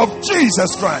name of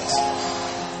Jesus Christ.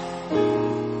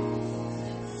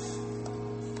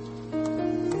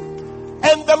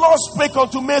 And the Lord spake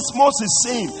unto Moses,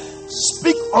 saying,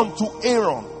 speak unto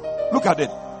Aaron. Look at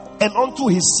it. And unto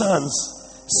his sons,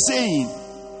 saying,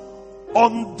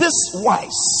 on this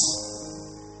wise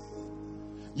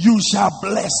you shall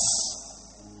bless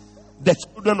the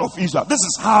children of Israel. This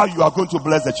is how you are going to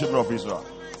bless the children of Israel.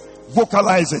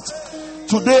 Vocalize it.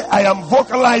 Today I am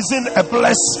vocalizing a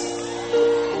blessing.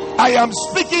 I am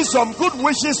speaking some good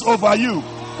wishes over you.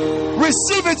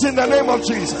 Receive it in the name of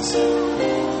Jesus.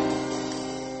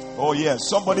 Oh yes,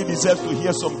 somebody deserves to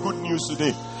hear some good news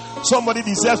today. Somebody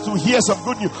deserves to hear some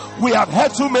good news. We have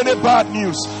heard too many bad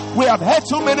news. We have heard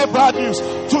too many bad news.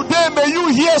 Today may you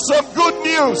hear some good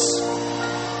news.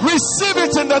 Receive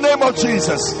it in the name of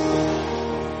Jesus.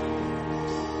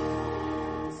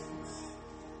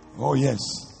 Oh yes.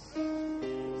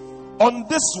 On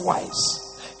this wise.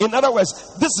 In other words,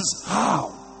 this is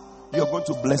how you're going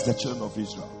to bless the children of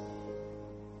Israel.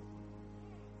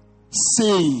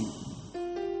 Saying.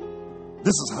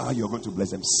 This is how you're going to bless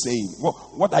them. Saying.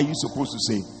 What are you supposed to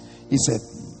say? He said,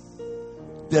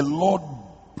 the Lord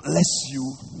bless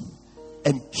you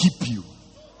and keep you.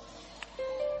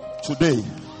 Today,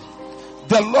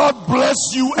 the Lord bless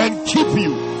you and keep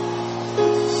you.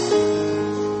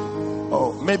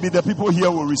 Oh, maybe the people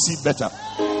here will receive better.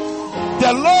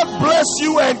 The Lord bless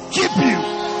you and keep you.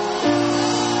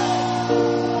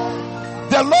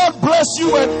 The Lord bless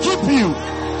you and keep you.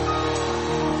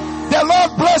 The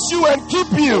Lord bless you and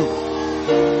keep you.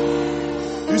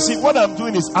 You see, what I'm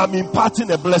doing is I'm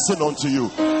imparting a blessing onto you.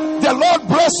 The Lord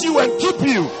bless you and keep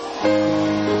you.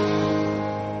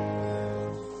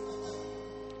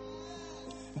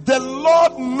 The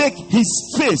Lord make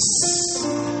his face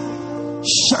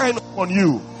shine upon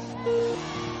you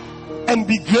and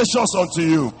be gracious unto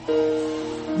you.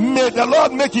 May the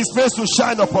Lord make his face to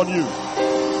shine upon you.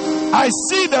 I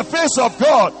see the face of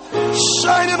God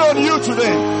shining on you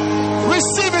today.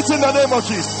 Receive it in the name of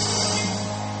Jesus.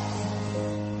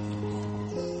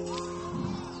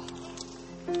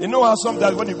 You know how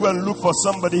sometimes when you go and look for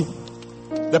somebody,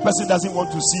 the person doesn't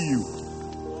want to see you.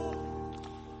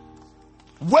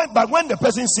 But when the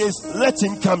person says, let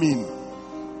him come in,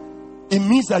 it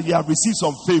means that you have received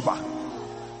some favor.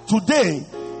 Today,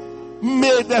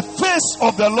 may the face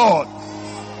of the Lord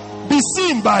be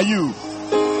seen by you.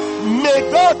 May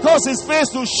God cause his face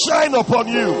to shine upon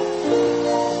you.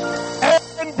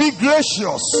 And be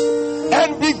gracious.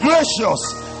 And be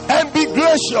gracious. And be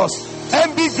gracious.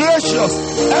 And be gracious.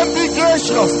 And be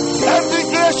gracious. And be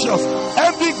gracious.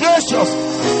 And be gracious.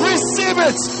 Receive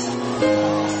it.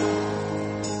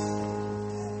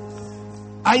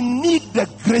 I need the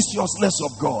graciousness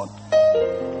of God.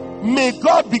 May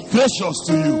God be gracious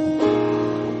to you.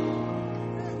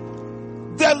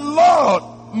 The Lord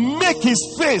make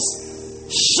his face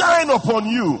shine upon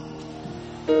you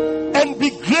and be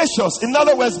gracious. In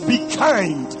other words, be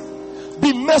kind,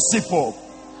 be merciful,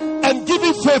 and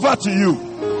giving favor to you.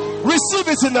 Receive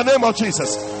it in the name of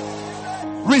Jesus.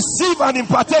 Receive an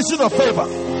impartation of favor.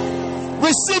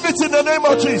 Receive it in the name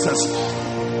of Jesus.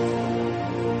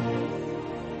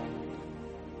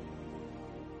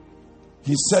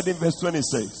 He said in verse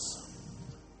 26,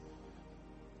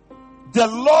 the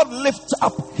Lord lifts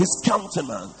up his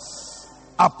countenance,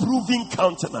 approving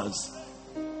countenance.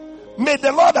 May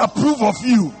the Lord approve of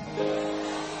you.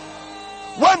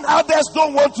 When others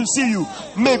don't want to see you,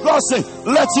 may God say,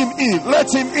 let him in,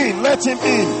 let him in, let him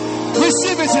in.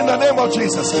 Receive it in the name of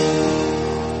Jesus.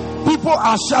 People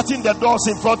are shutting the doors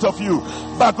in front of you,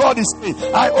 but God is saying,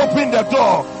 I open the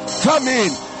door. Come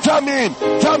in, come in,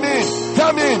 come in,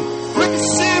 come in.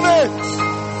 Receive it.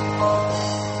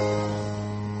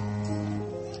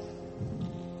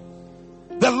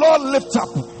 The Lord lift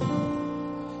up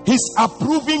his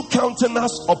approving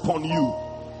countenance upon you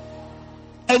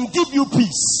and give you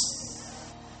peace.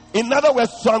 In other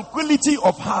words, tranquility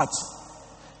of heart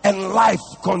and life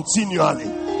continually.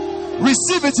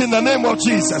 Receive it in the name of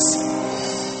Jesus.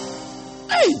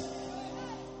 Hey,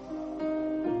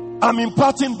 I'm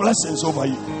imparting blessings over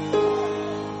you.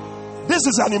 This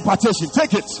is an impartation.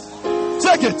 Take it.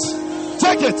 Take it.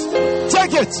 Take it.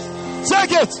 Take it.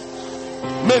 Take it.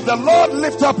 May the Lord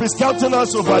lift up his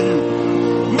countenance over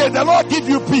you. May the Lord give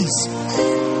you peace.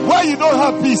 Where you don't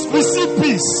have peace, receive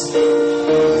peace.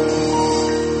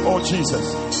 Oh,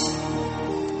 Jesus.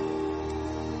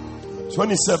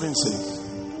 27 says,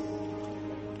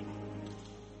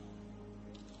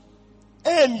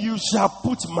 and you shall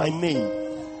put my name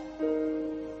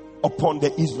upon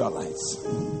the Israelites,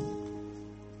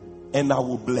 and I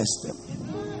will bless them.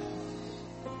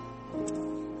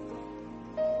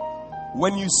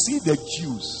 When you see the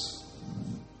Jews,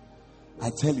 I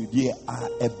tell you, they are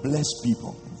a blessed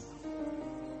people.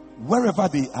 Wherever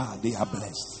they are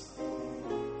blessed.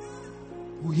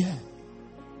 Oh yeah.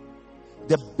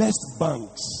 The best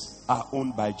banks are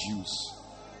owned by Jews.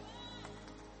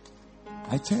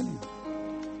 I tell you.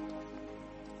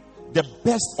 The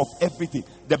best of everything,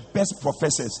 the best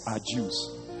professors are Jews.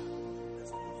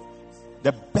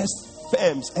 The best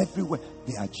firms everywhere,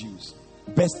 they are Jews.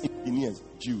 Best engineers,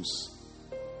 Jews.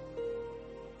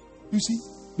 You see,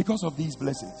 because of these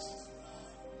blessings.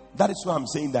 That is why I'm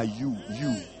saying that you,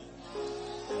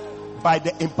 by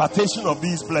the impartation of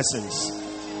these blessings,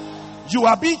 you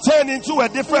are being turned into a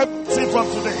different thing from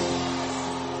today.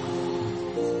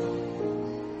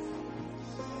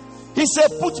 He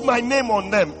said, put my name on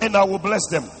them and I will bless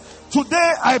them.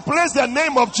 Today I place the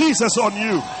name of Jesus on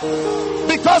you.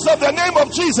 Because of the name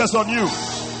of Jesus on you,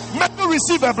 may you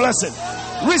receive a blessing.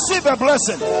 Receive a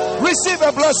blessing. Receive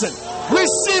a blessing.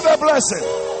 Receive a blessing.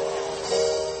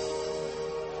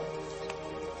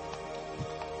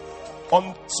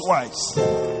 On this wise,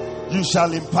 you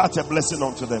shall impart a blessing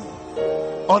unto them.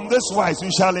 On this wise,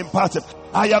 you shall impart it.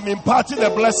 I am imparting a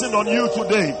blessing on you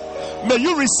today. May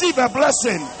you receive a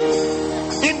blessing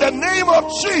in the name of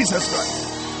Jesus Christ.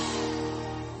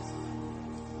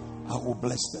 I will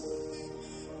bless them.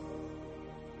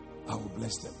 I will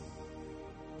bless them.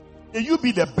 May you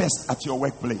be the best at your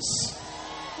workplace.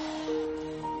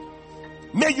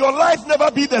 May your life never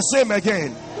be the same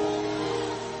again.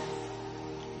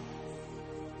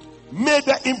 May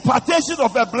the impartation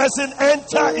of a blessing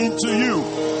enter into you.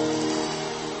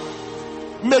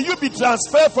 May you be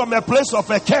transferred from a place of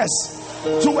a curse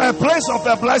to a place of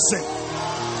a blessing.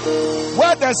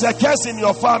 Where there's a curse in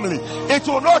your family, it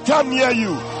will not come near you.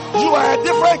 You are a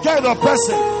different kind of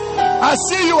person. I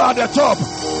see you at the top.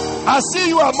 I see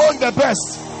you among the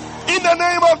best. In the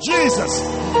name of Jesus.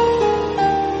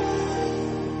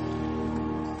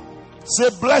 Say,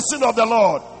 blessing of the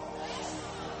Lord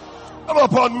come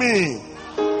upon me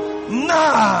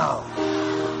now.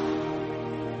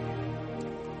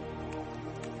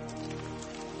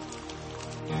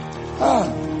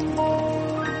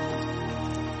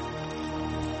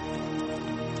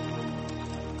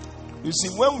 You see,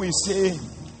 when we say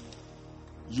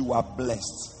you are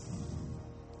blessed,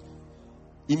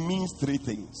 it means three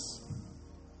things.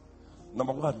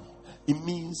 Number one, it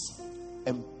means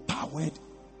empowered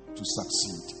to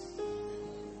succeed.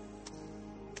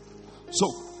 So,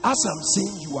 as I'm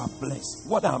saying you are blessed,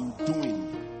 what I'm doing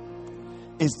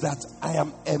is that I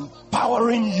am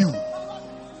empowering you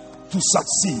to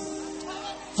succeed.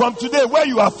 From today, where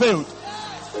you have failed,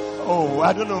 oh,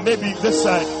 I don't know, maybe this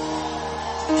side.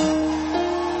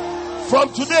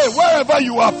 From today, wherever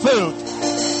you have failed,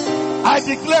 I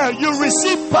declare you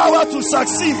receive power to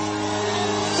succeed.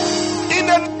 In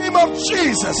the name of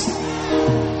Jesus.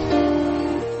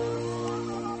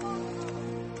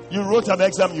 You wrote an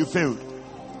exam, you failed.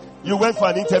 You went for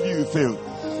an interview, you failed.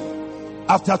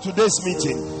 After today's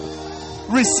meeting,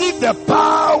 receive the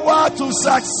power to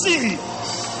succeed.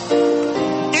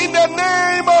 In the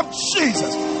name of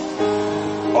Jesus.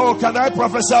 Oh, can I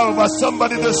prophesy over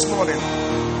somebody this morning?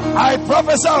 I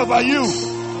prophesy over you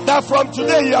that from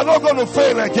today you are not going to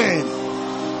fail again.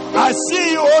 I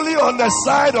see you only on the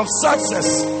side of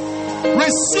success.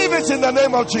 Receive it in the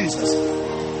name of Jesus.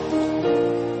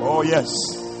 Oh yes.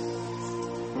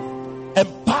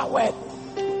 Empowered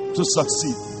to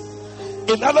succeed.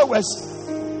 In other words,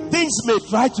 things may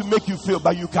try to make you fail,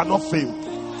 but you cannot fail.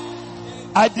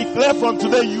 I declare from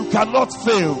today you cannot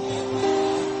fail.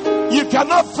 You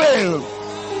cannot fail.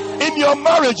 In your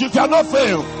marriage you cannot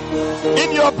fail.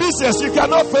 In your business you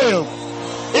cannot fail.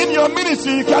 In your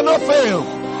ministry you cannot fail.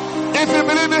 If you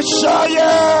believe it, shout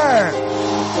yeah.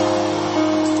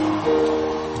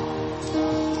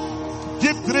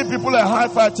 Give three people a high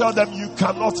five. Tell them you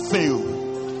cannot fail.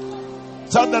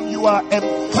 Tell them you are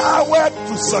empowered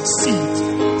to succeed.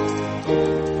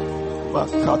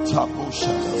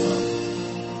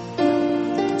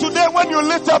 Today when you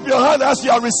lift up your hand as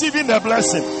you are receiving a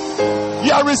blessing,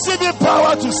 you are receiving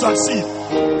power to succeed.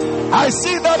 I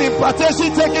see that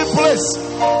impartation taking place.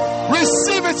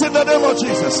 Receive it in the name of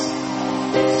Jesus.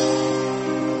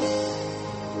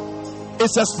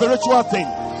 It's a spiritual thing.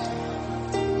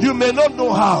 You may not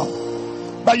know how,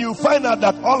 but you find out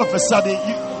that all of a sudden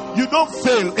you don't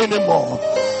fail anymore.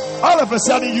 All of a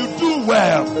sudden you do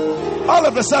well. All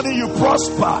of a sudden you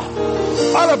prosper.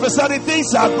 All of a sudden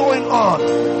things are going on.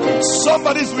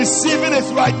 Somebody's receiving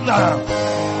it right now.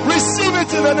 Receive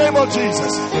it in the name of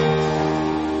Jesus.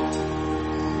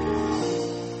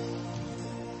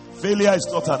 Failure is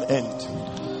not an end.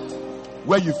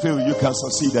 Where you fail, you can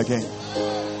succeed again.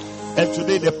 And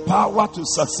today the power to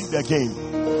succeed again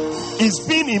is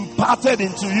being imparted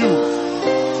into you.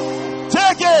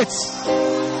 Take it.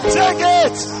 Take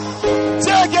it.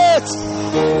 Take it.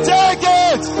 Take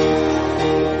it.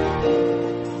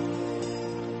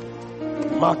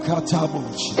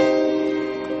 Makatabuchi.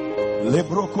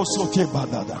 Lebroko sote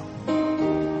badada.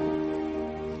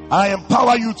 I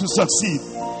empower you to succeed.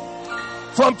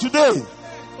 From today,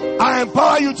 I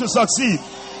empower you to succeed.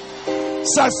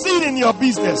 Succeed in your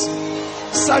business.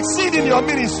 Succeed in your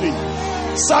ministry.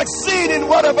 Succeed in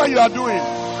whatever you are doing.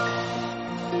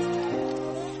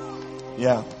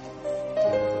 Yeah.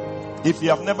 If you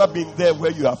have never been there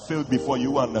where you have failed before,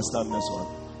 you will understand this one.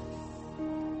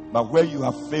 But where you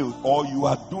have failed or you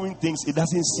are doing things, it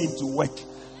doesn't seem to work.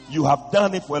 You have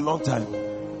done it for a long time.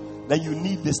 Then you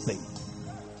need this thing.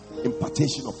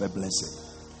 Impartation of a blessing.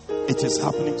 It is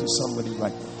happening to somebody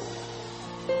right now.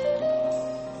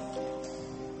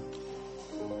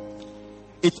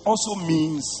 It also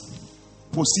means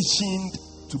positioned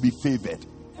to be favored.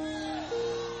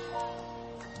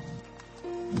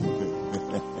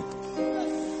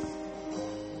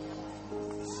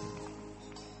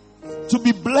 To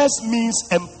be blessed means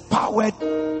empowered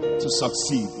to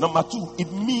succeed. Number two,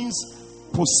 it means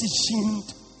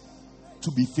positioned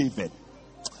to be favored.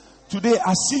 Today,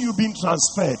 I see you being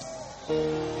transferred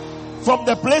from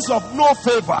the place of no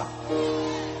favor.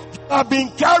 You are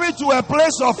being carried to a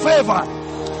place of favor.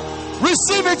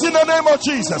 Receive it in the name of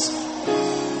Jesus.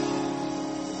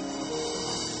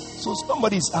 So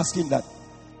somebody is asking that,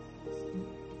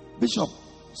 Bishop,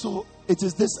 so it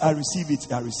is this, I receive it,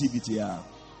 yeah.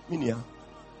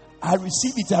 I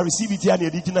receive it, yeah, and you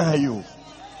didn't hear you.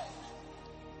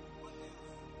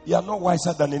 You are not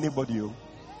wiser than anybody. You.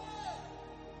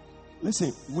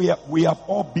 Listen, we have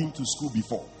all been to school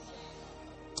before.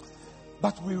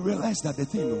 But we realize that the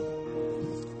thing,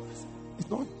 it's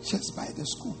not just by the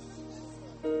school.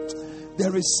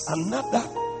 There is another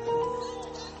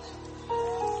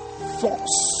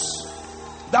force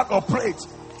that operates.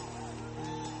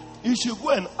 You should go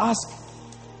and ask,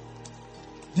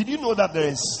 did you know that there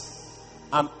is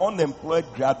an unemployed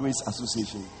graduates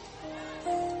association?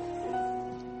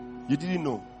 You didn't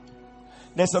know?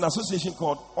 There's an association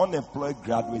called Unemployed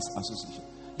Graduates Association.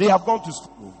 They have gone to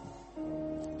school.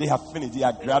 They have finished. They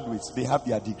are graduates. They have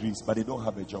their degrees, but they don't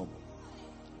have a job.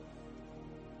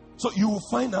 So you will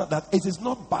find out that it is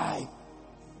not by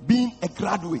being a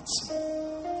graduate,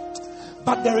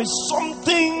 but there is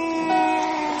something.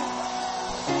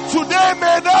 Today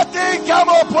may that thing come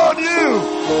upon you.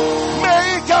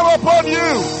 May it come upon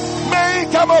you. May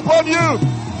it come upon you.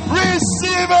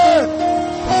 Receive it.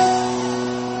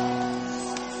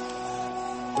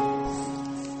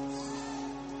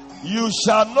 You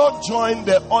shall not join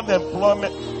the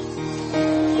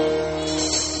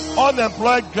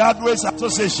Unemployed Graduates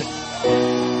Association.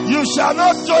 You shall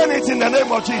not join it in the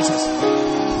name of Jesus.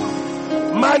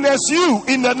 Minus you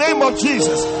in the name of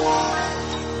Jesus.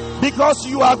 Because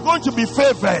you are going to be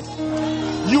favored.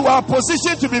 You are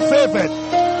positioned to be favored.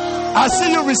 I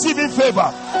see you receiving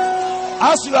favor.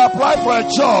 As you apply for a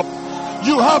job,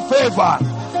 you have favor.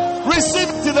 Receive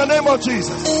it in the name of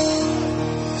Jesus.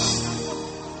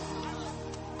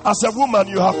 As a woman,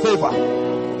 you have favor.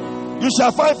 You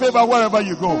shall find favor wherever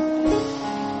you go.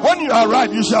 When you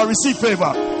arrive, you shall receive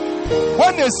favor.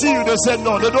 When they see you, they say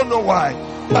no. They don't know why.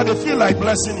 But they feel like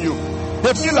blessing you.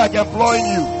 They feel like employing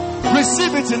you.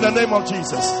 Receive it in the name of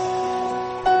Jesus.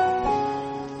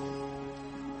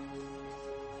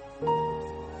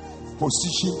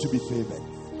 Position to be favored.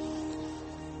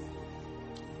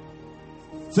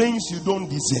 Things you don't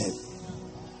deserve,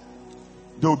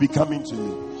 they will be coming to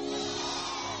you.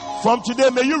 From today,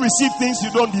 may you receive things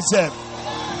you don't deserve.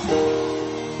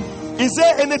 Is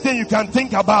there anything you can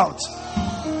think about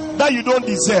that you don't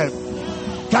deserve?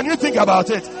 Can you think about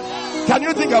it? Can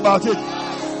you think about it?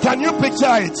 Can you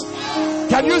picture it?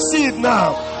 Can you see it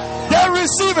now? Then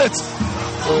receive it.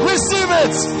 Receive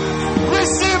it.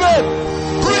 Receive it.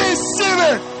 Receive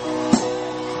it.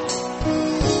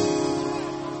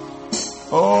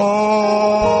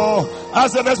 Oh,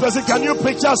 as the next person, can you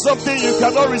picture something you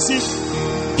cannot receive?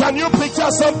 Can you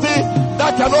picture something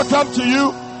that cannot come to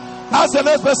you? Ask the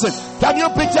next person, Can you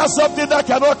picture something that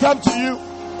cannot come to you?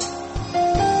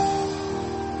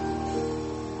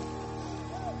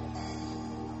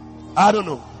 I don't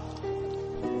know.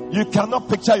 You cannot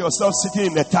picture yourself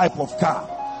sitting in a type of car,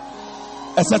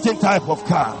 a certain type of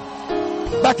car.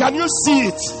 But can you see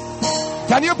it?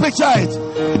 Can you picture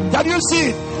it? Can you see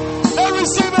it? Then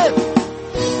receive it.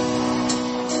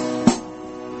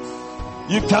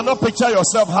 You cannot picture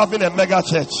yourself having a mega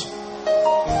church.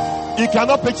 You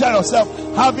cannot picture yourself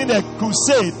having a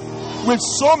crusade with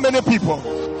so many people.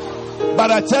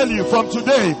 But I tell you, from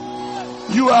today,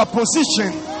 you are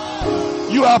positioned.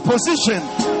 You are positioned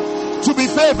to be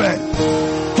favored.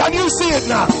 Can you see it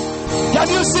now? Can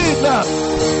you see it now?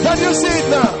 Can you see it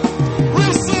now?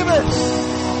 Receive it.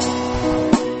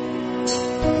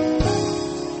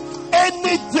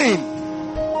 Anything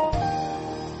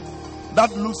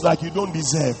that looks like you don't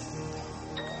deserve,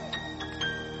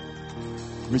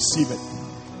 receive it.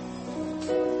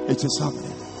 It is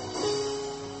happening.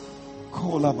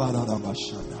 Kola barada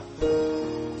bashana.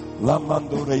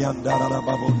 Lamando reyanda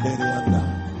rababonderianda.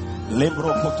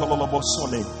 Lembro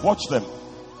potolobosone. Watch them.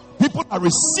 People are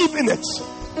receiving it.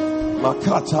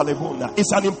 Makata lebona.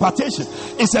 It's an impartation.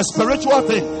 It's a spiritual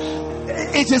thing.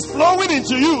 It is flowing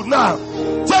into you now.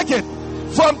 Take it.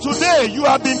 From today, you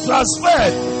have been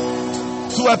transferred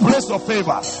to a place of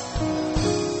favor.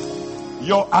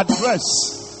 Your address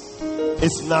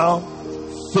is now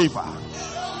favor.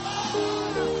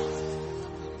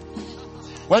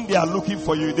 When they are looking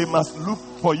for you, they must look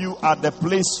for you at the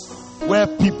place where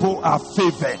people are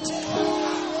favored.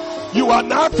 You are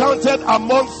now counted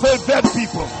among favored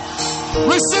people.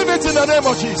 Receive it in the name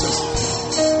of Jesus.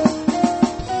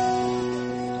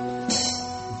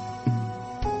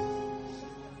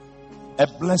 A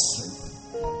blessing.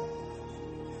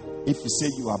 If you say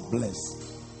you are blessed.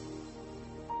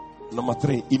 Number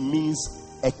 3, it means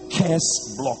a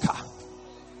curse blocker.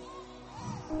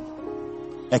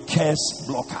 A curse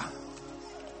blocker.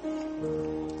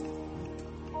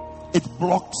 It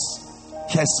blocks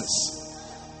curses.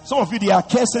 Some of you, there are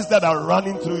curses that are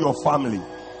running through your family.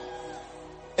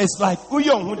 It's like,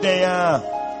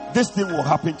 this thing will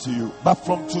happen to you. But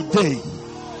from today,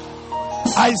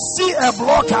 I see a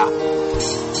blocker.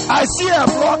 I see a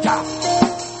blocker.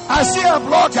 I see a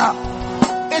blocker.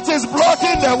 It is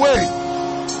blocking the way.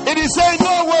 It is saying,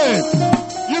 no way.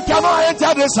 You cannot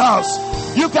enter this house.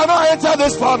 You cannot enter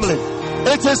this family.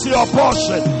 It is your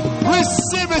portion.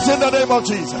 Receive it in the name of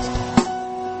Jesus.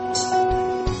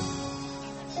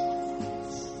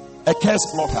 A curse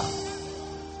blocker.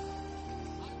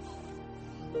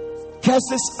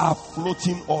 Curses are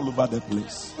floating all over the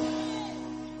place.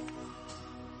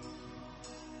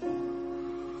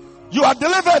 You are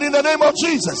delivered in the name of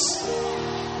Jesus.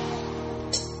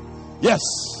 Yes.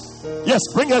 Yes,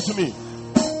 bring her to me.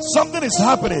 Something is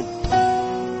happening.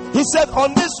 He said,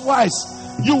 on this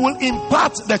wise, you will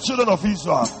impart the children of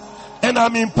Israel. And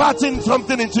I'm imparting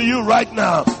something into you right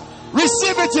now.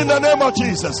 Receive it in the name of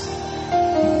Jesus.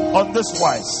 On this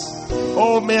wise.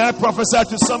 Oh, may I prophesy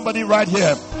to somebody right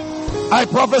here. I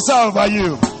prophesy over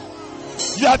you.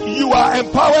 That you are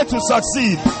empowered to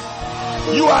succeed.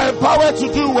 You are empowered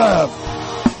to do well.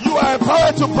 You are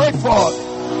empowered to break forth.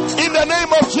 In the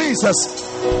name of Jesus,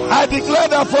 I declare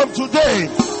that from today,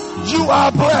 you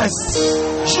are blessed.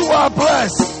 You are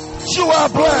blessed. You are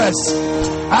blessed.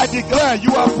 I declare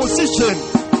you are positioned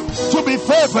to be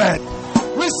favored.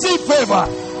 Receive favor.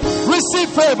 Receive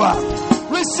favor.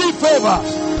 Receive favor.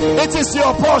 It is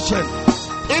your portion.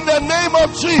 In the name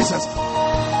of Jesus,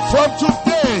 from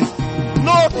today,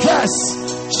 no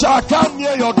curse shall come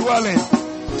near your dwelling.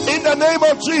 In the name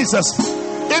of Jesus.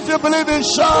 If you believe in,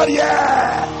 shout,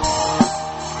 yeah.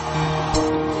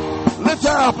 Lift her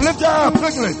up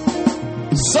quickly.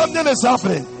 Something is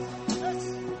happening.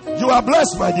 You are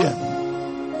blessed, my dear.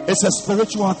 It's a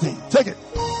spiritual thing. Take it.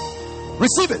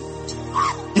 Receive it.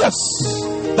 Yes.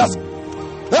 That's it.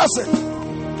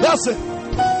 That's it.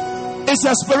 It's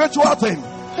a spiritual thing.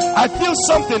 I feel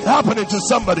something happening to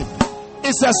somebody.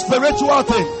 It's a spiritual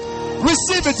thing.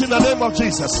 Receive it in the name of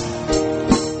Jesus.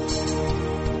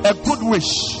 A good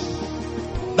wish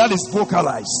that is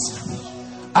vocalized.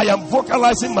 I am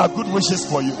vocalizing my good wishes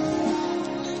for you.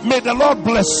 May the Lord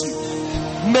bless you.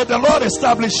 May the Lord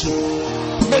establish you.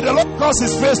 May the Lord cause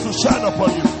his face to shine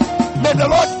upon you. May the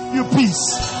Lord give you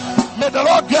peace. May the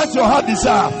Lord grant your heart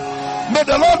desire. May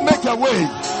the Lord make a way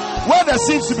where there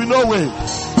seems to be no way.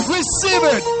 Receive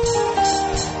it.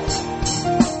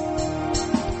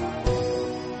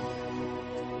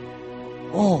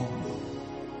 Oh,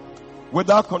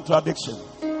 without contradiction.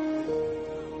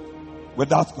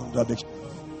 Without contradiction.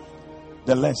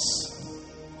 The less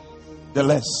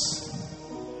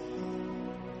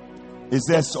Is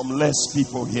there some less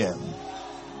people here?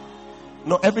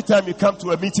 No, every time you come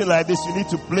to a meeting like this, you need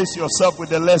to place yourself with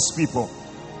the less people.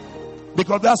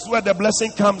 Because that's where the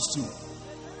blessing comes to.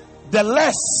 The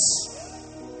less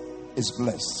is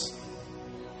blessed.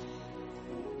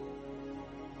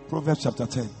 Proverbs chapter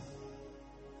 10.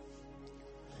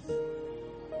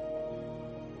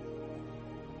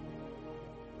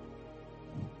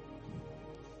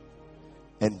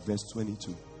 And verse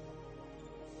 22.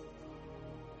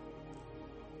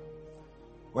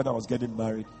 When I was getting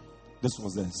married, this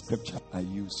was the scripture I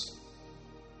used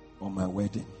on my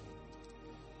wedding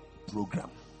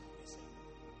program.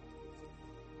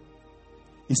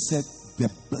 It said,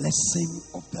 the blessing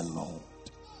of the Lord,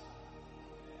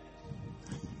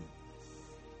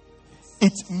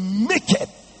 it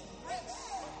maketh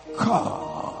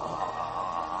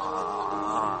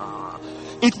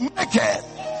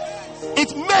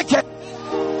it maketh.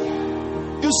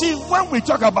 You see, when we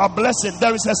talk about blessing,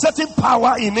 there is a certain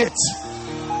power in it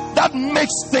that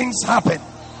makes things happen.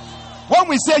 When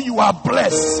we say you are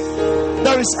blessed,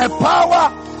 there is a power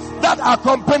that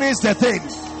accompanies the thing.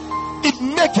 It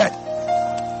maketh.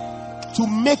 To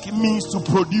make means to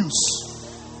produce.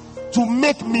 To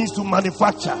make means to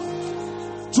manufacture.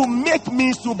 To make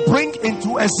means to bring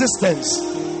into existence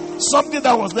something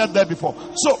that was not there before.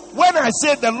 So when I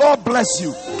say the Lord bless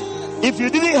you, if you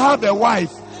didn't have a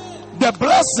wife, the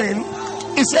blessing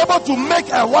is able to make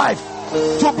a wife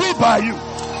to be by you.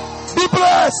 Be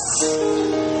blessed.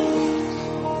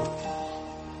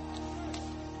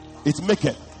 It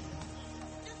maketh.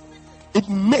 It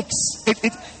makes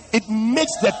it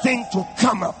makes the thing to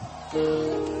come up.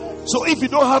 So if you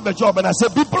don't have a job and I say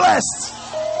be blessed,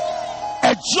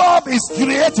 a job is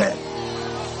created.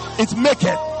 It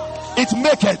maketh. It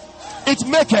maketh. It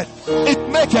maketh. It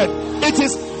maketh.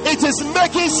 It is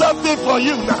making something for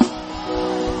you now.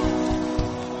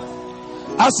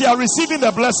 As you are receiving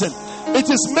the blessing, it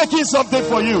is making something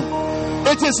for you.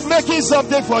 It is making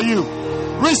something for you.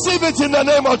 Receive it in the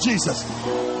name of Jesus.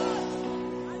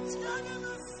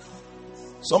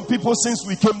 Some people, since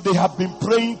we came, they have been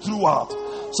praying throughout.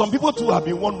 Some people too have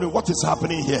been wondering what is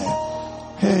happening here.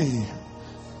 Hey.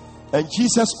 And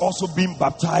Jesus also being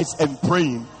baptized and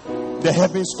praying, the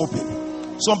heavens open.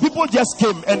 Some people just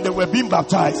came and they were being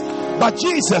baptized. But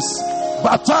Jesus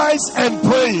baptized and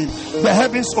praying, the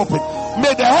heavens open.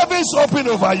 May the heavens open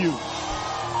over you.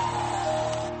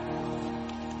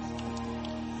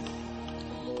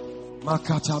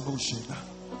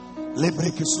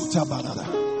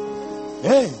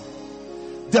 Hey,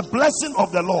 the blessing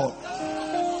of the Lord,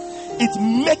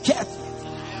 it maketh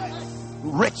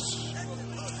rich.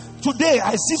 Today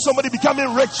I see somebody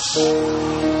becoming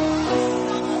rich.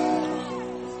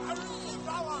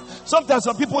 Sometimes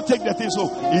some people take the thing, so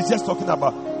he's talking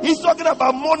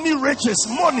about money, riches,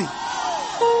 money.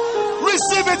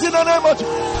 Receive it in the name of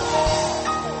Jesus.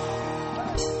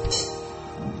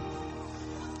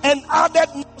 And added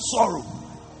no sorrow.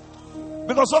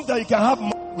 Because sometimes you can have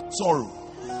money with sorrow.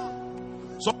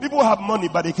 Some people have money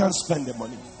but they can't spend the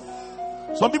money.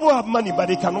 Some people have money but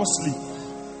they cannot sleep.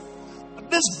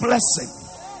 This blessing,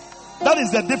 that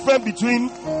is the difference between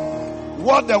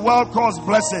what the world calls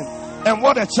blessing and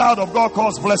what a child of God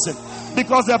calls blessing.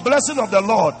 Because the blessing of the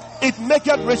Lord, it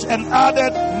maketh rich and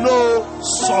added no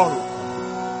sorrow.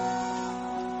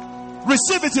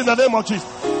 Receive it in the name of Jesus.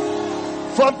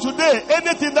 From today,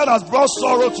 anything that has brought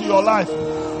sorrow to your life,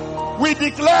 we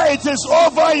declare it is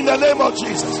over in the name of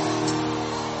Jesus.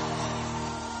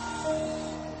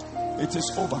 It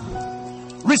is over.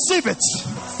 Receive it.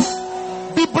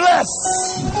 Be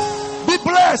blessed. Be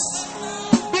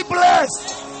blessed. Be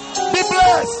blessed. Be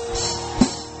blessed.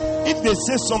 If they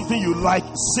say something you like,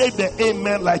 say the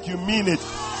amen like you mean it.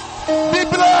 Be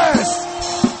blessed.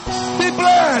 Be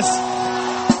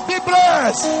blessed. Be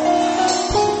blessed.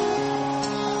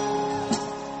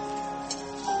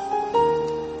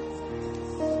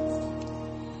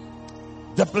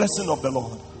 The blessing of the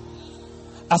Lord.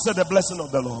 I said the blessing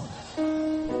of the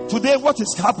Lord. Today, what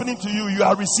is happening to you? You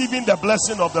are receiving the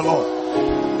blessing of the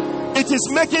Lord. It is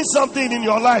making something in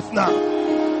your life now.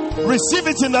 Receive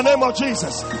it in the name of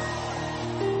Jesus.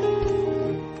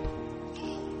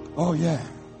 Oh yeah.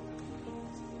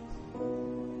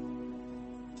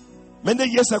 Many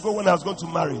years ago when I was going to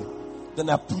marry, then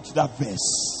I put that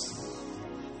verse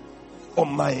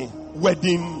on my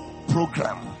wedding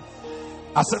program.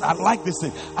 I said, I like this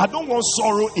thing. I don't want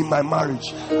sorrow in my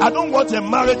marriage. I don't want a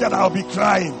marriage that I'll be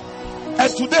crying.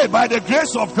 And today, by the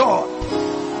grace of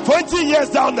God, 20 years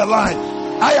down the line,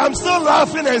 I am still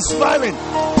laughing and smiling.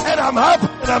 And I'm happy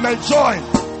and I'm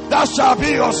enjoying. That shall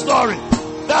be your story.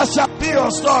 That shall be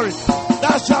your story.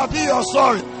 That shall be your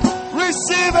story.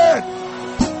 Receive it.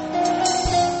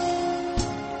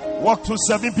 Walk to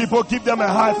 7 people, give them a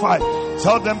high five.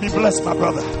 Tell them, be blessed, my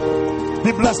brother.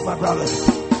 Be blessed, my brother.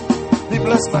 Be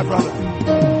blessed, my brother.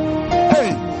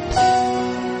 Hey.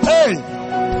 Hey.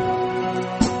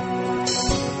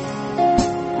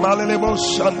 Malelebo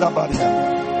Shandabadia.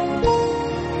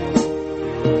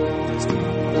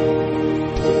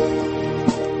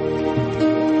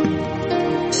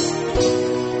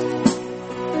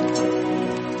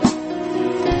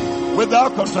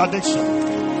 Without contradiction,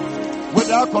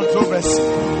 without controversy,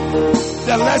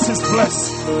 the less is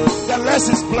blessed. The less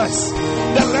is blessed.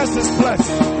 The less is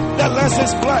blessed. The less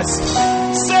is blessed.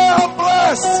 Say, I'm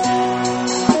blessed.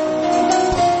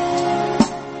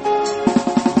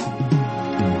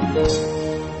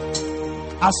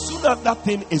 As soon as that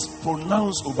thing is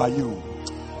pronounced over you,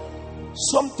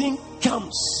 something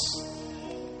comes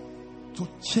to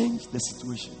change the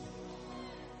situation.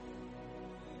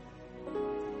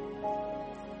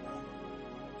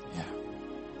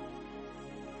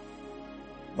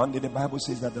 One day the Bible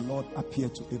says that the Lord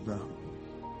appeared to Abraham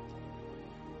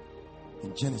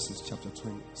in Genesis chapter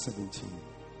 17.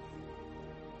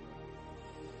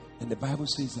 And the Bible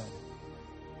says that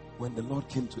when the Lord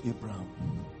came to Abraham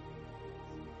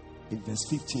in verse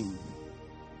 15,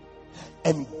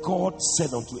 and God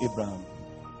said unto Abraham,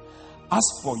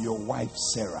 as for your wife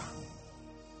Sarah,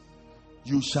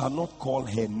 you shall not call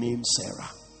her name Sarah.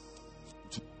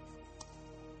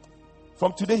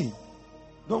 From today,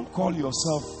 don't call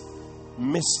yourself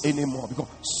Miss anymore, because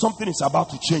something is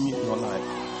about to change in your life.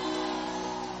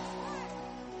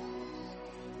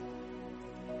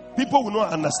 People will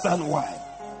not understand why.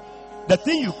 The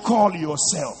thing you call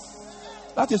yourself,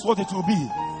 that is what it will be.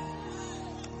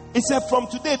 It said from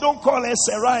today, don't call her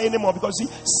Sarah anymore, because see,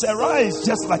 Sarah is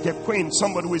just like a queen,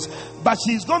 somebody who is, but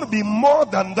she's going to be more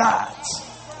than that.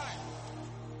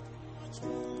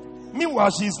 Meanwhile,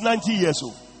 she's 90 years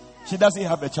old. She doesn't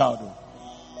have a child.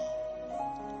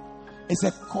 It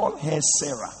said, call her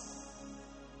Sarah,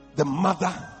 the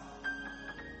mother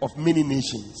of many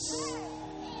nations.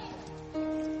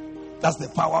 That's the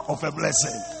power of a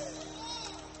blessing.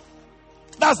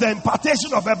 That's the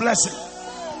impartation of a blessing.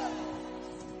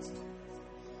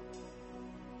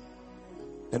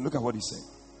 And look at what he said.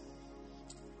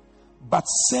 But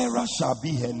Sarah shall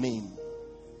be her name,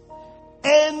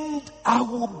 and I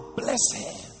will bless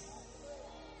her,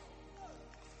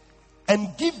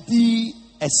 and give thee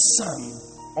a son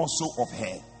also of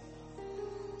her.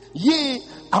 Yea,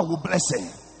 I will bless her,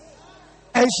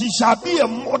 and she shall be a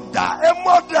mother. A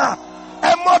mother.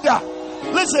 A mother.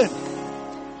 Listen,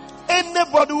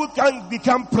 anybody who can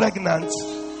become pregnant,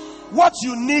 what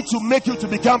you need to make you to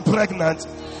become pregnant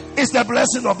is the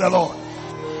blessing of the Lord.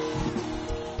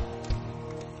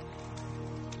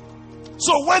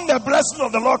 So when the blessing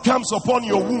of the Lord comes upon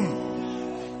your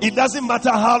womb, it doesn't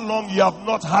matter how long you have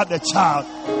not had a child,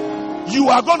 you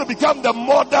are going to become the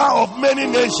mother of many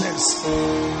nations.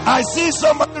 I see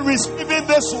somebody receiving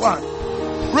this one.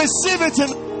 Receive it in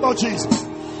the name of Jesus.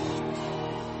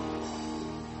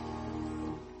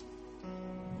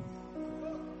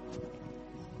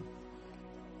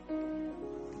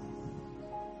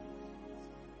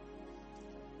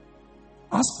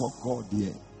 As for God,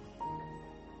 dear,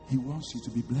 He wants you to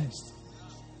be blessed,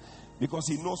 because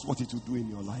He knows what it will do in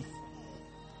your life.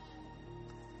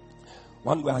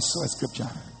 One day I saw a scripture,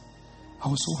 I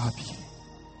was so happy.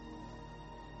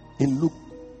 In Luke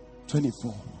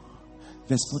 24,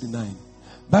 verse 49,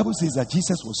 Bible says that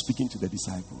Jesus was speaking to the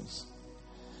disciples,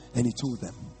 and He told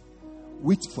them,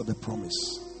 wait for the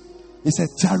promise. He said,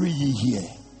 tarry ye here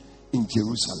in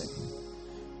Jerusalem.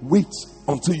 Wait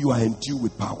until you are endued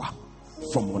with power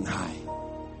from on high.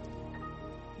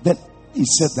 Then He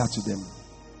said that to them.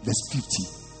 Verse 50.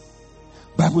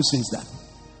 Bible says that.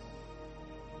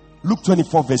 Luke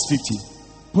 24 verse 50.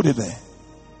 Put it there.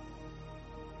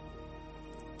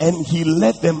 And He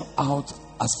led them out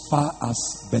as far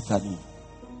as Bethany,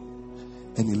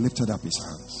 and He lifted up His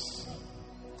hands.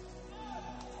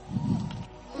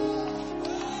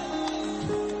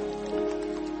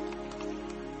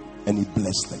 And He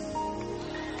blessed them.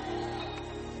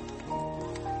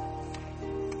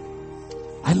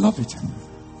 I love it.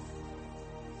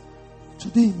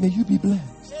 Today, may you be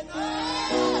blessed.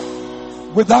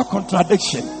 Without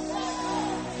contradiction.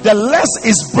 The less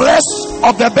is blessed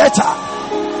of the better.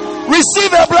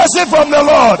 Receive a blessing from the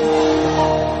Lord.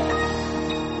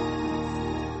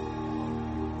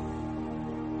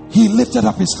 He lifted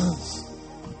up His hands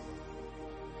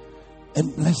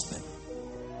and blessed them.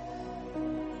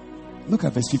 Look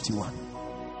at verse 51.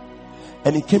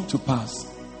 And it came to pass,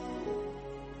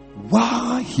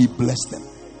 while He blessed them,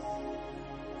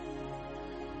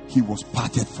 he was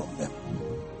parted from them.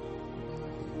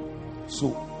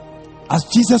 So, as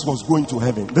Jesus was going to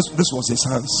heaven, this was his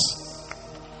hands.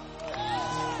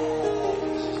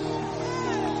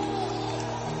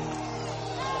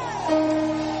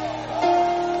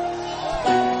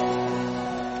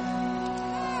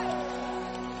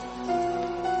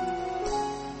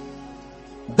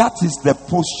 That is the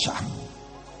posture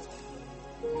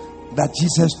that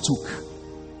Jesus took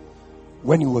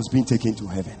when he was being taken to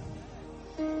heaven.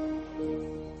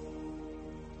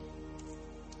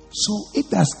 So if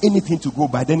there's anything to go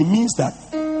by, then it means that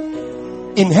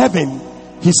in heaven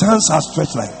his hands are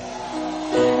stretched like.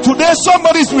 Today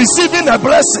somebody is receiving a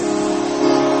blessing.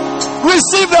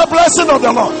 Receive the blessing of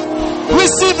the Lord.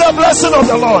 Receive the blessing of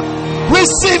the Lord.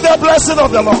 Receive the blessing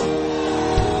of the Lord.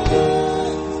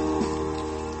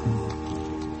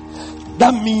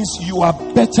 That means you are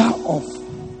better off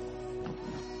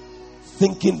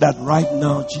thinking that right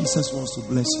now Jesus wants to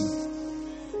bless you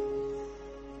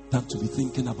than to be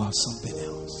thinking about something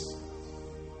else.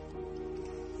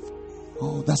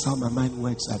 Oh, that's how my mind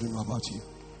works. I don't know about you.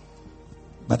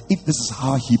 But if this is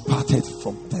how he parted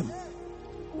from them,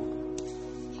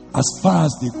 as far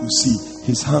as they could see,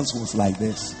 his hands was like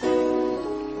this.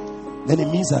 Then it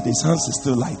means that his hands is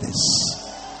still like this.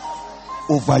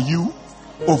 Over you,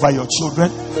 over your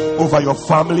children, over your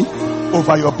family,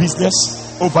 over your business,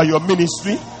 over your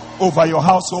ministry, over your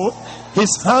household.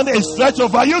 His hand is stretched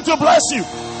over you to bless you.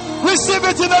 Receive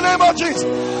it in the name of Jesus.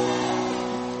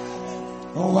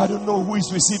 Oh, I don't know who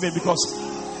is receiving, because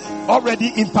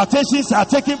already impartations are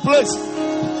taking place.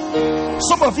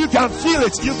 Some of you can feel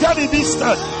it. You can't even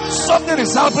stand. Something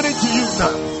is happening to you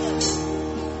now.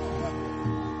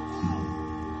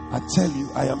 I tell you,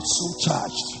 I am so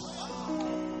charged.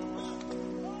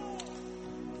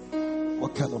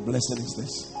 What kind of blessing is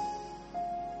this?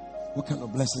 What kind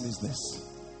of blessing is this?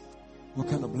 What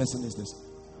kind of blessing is this?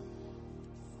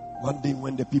 One day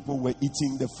when the people were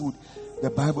eating the food, the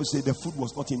Bible said the food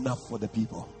was not enough for the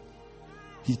people.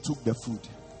 He took the food.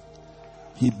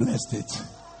 He blessed it.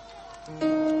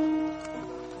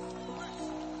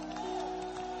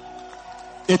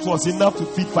 It was enough to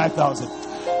feed 5,000.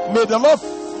 May the Lord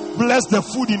bless the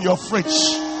food in your fridge.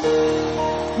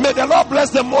 May the Lord bless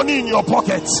the money in your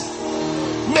pocket.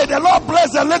 May the Lord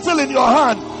bless the little in your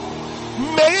hand.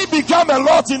 May it become a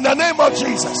lot in the name of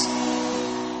Jesus.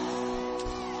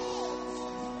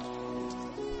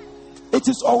 It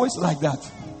is always like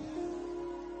that.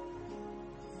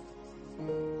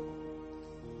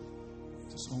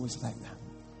 It is always like that.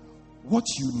 What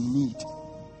you need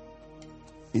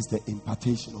is the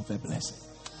impartation of a blessing.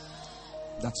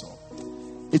 That's all.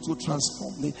 It will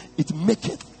transform it. It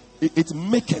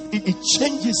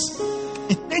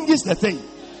changes the thing.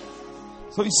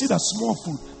 So you see that small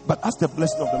food, but as the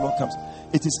blessing of the Lord comes,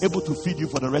 it is able to feed you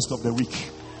for the rest of the week.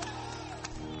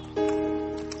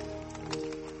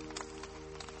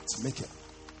 Let's make it.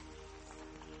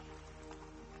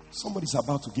 Somebody's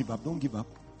about to give up. Don't give up.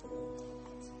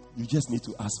 You just need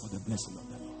to ask for the blessing of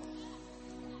the Lord.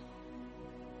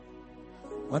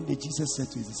 One day Jesus said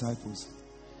to his disciples,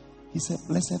 he said,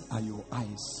 "Blessed are your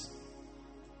eyes,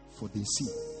 for they see."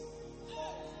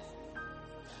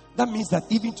 That means that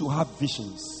even to have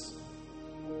visions,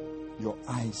 your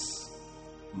eyes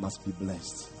must be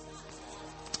blessed.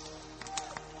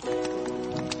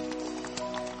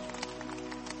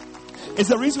 It's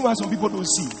the reason why some people don't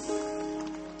see.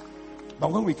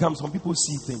 But when we come, some people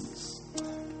see things.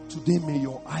 Today, may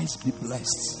your eyes be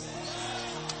blessed.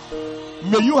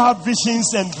 May you have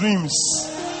visions and dreams.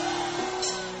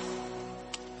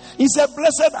 He said,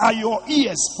 "Blessed are your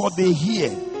ears, for they hear."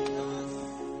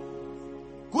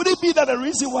 Could it be that the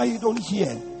reason why you don't hear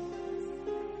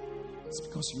is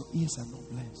because your ears are not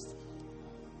blessed?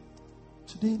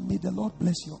 Today, may the Lord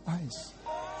bless your eyes.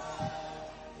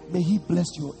 May He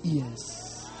bless your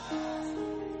ears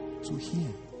to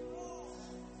hear.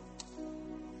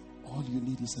 All you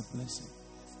need is a blessing.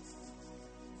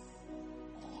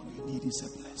 All you need is a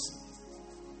blessing.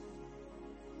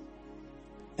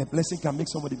 A blessing can make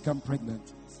somebody become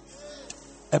pregnant.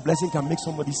 A blessing can make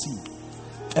somebody see.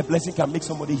 A blessing can make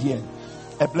somebody hear.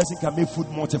 A blessing can make food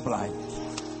multiply.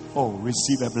 Oh,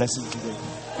 receive a blessing today.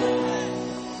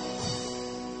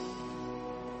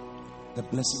 The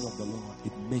blessing of the Lord,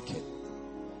 it make it.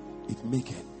 It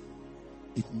make it.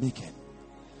 It make it.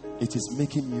 It is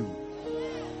making you.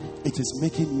 It is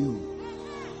making you.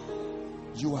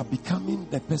 You are becoming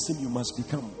the person you must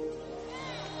become.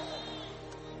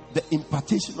 The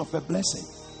impartation of a blessing.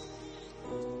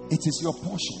 It is your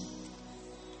portion.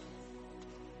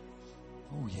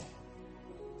 Oh yeah.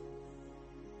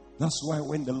 That's why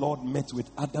when the Lord met with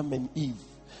Adam and Eve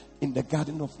in the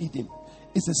Garden of Eden.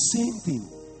 It's the same thing.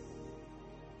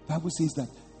 The Bible says that,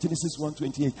 Genesis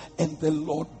 1:28, and the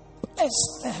Lord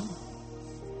blessed them.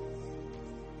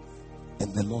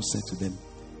 And the Lord said to them,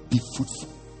 be fruitful.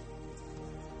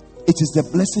 It is the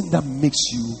blessing that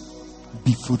makes you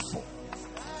be fruitful.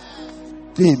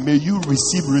 Hey, may you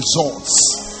receive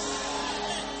results.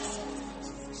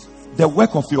 The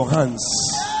work of your hands,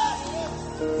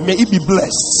 may it be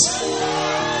blessed.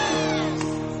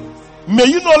 May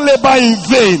you not labor in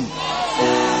vain.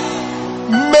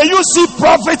 May you see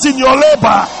profit in your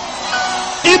labor.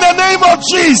 In the name of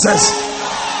Jesus.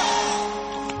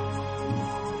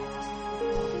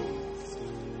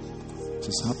 It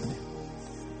is happening.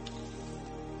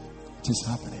 It is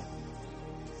happening.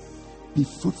 Be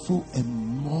fruitful and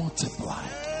multiply.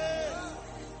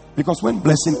 Because when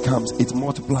blessing comes, it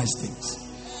multiplies things.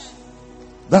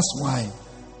 That's why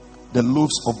the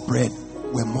loaves of bread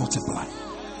were multiplied.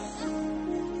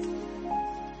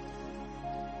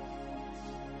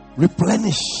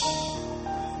 Replenish.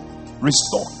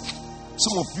 Restock.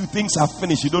 Some of you, things are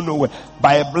finished. You don't know where.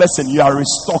 By a blessing, you are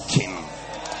restocking.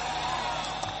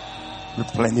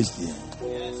 Replenish them.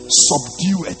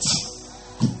 Subdue it.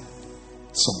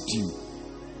 Subdue.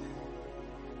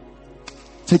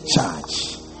 Take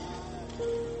charge.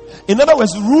 In other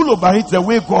words, rule over it the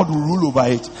way God will rule over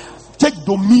it. Take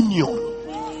dominion.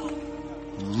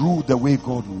 Rule the way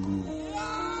God will rule.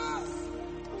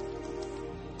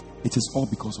 It is all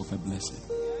because of a blessing.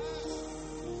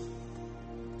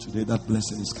 Today that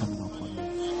blessing is coming upon you.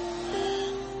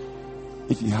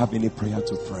 If you have any prayer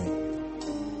to pray,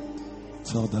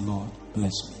 tell the Lord,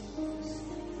 bless me.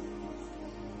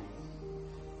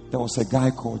 There was a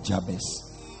guy called Jabez.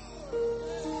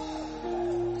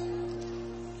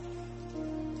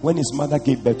 When his mother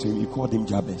gave birth to him, he called him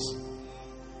Jabez.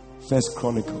 1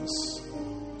 Chronicles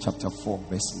chapter 4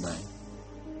 verse 9.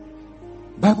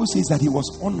 Bible says that he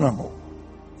was honorable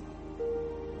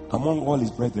among all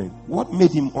his brethren. What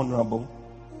made him honorable?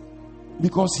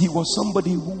 Because he was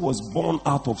somebody who was born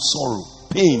out of sorrow,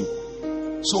 pain.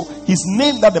 So his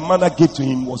name that the mother gave to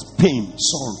him was pain,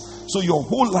 sorrow. So your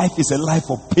whole life is a life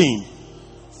of pain.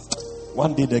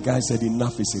 One day the guy said,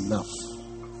 enough is enough.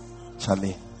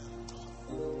 Charlie,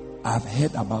 I've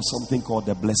heard about something called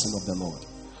the blessing of the Lord.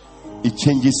 It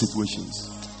changes situations.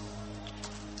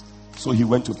 So he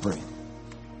went to pray.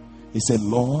 He said,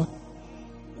 Lord,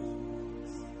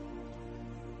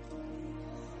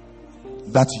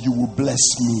 that you will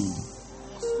bless me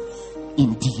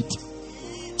indeed.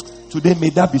 Today may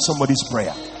that be somebody's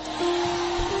prayer.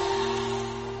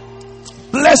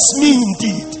 Bless me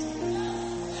indeed.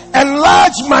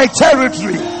 Enlarge my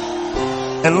territory.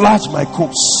 Enlarge my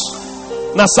coast.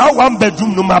 Now, so 1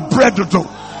 bedroom, no my bread to do.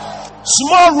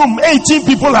 Small room, 18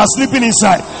 people are sleeping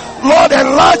inside. Lord,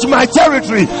 enlarge my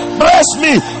territory. Bless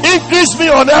me. Increase me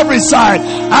on every side.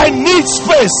 I need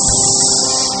space.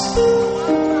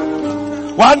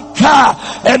 One car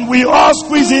and we all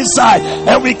squeeze inside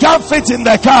and we can't fit in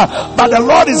the car. But the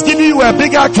Lord is giving you a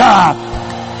bigger car.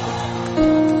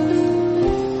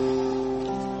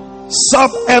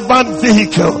 Suburban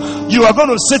vehicle. You are going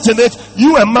to sit in it.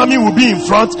 You and mommy will be in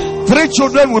front. 3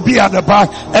 children will be at the back.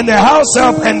 And the house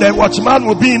help and the watchman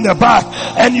will be in the back.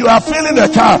 And you are filling the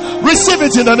car. Receive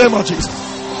it in the name of Jesus.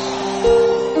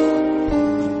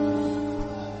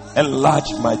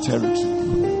 Enlarge my territory.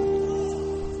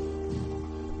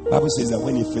 The Bible says that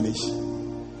when he finished,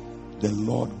 the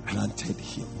Lord granted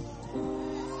him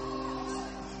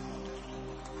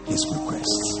his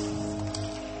request.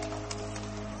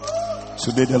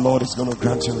 Today the Lord is going to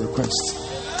grant your request.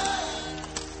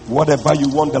 Whatever you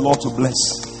want the Lord to bless.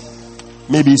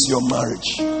 Maybe it's your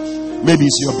marriage. Maybe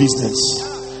it's your business.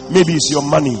 Maybe it's your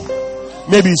money.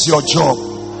 Maybe it's your job.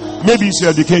 Maybe it's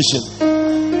your education.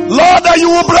 Lord, that you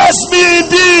will bless me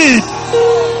indeed.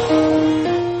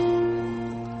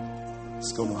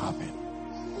 It's going to happen.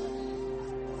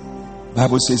 The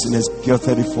Bible says in Ezekiel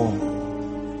 34.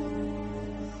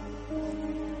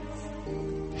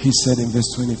 He said in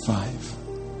verse 25.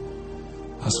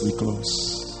 As we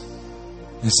close,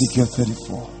 Ezekiel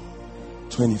 34,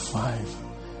 25.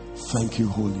 Thank you,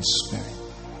 Holy Spirit.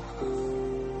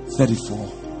 34.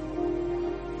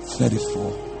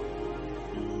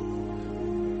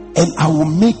 And I will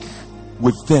make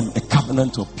with them a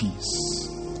covenant of peace,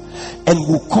 and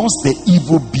will cause the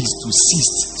evil beast to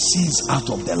cease out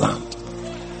of the land.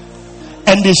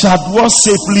 And they shall dwell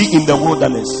safely in the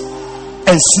wilderness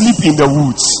and sleep in the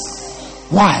woods.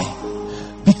 Why?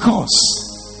 Because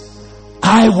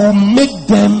I will make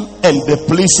them and the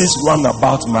places round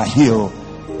about my hill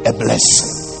a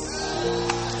blessing.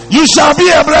 You shall be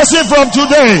a blessing from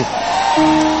today.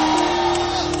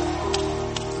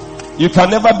 You can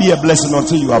never be a blessing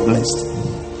until you are blessed.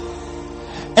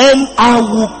 And I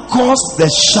will cause the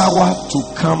shower to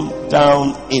come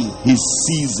down in his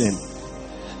season.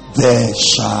 There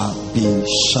shall be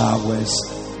showers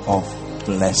of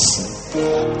blessing.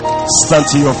 Stand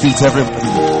to your feet,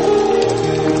 everybody.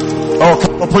 Oh,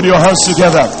 come on, put your hands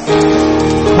together.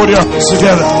 Put your hands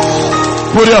together.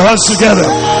 Put your hands together.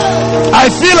 I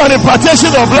feel an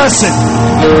impartation of blessing.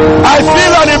 I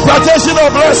feel an impartation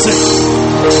of blessing.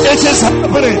 It is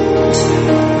happening.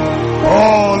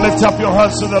 Oh, lift up your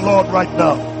hands to the Lord right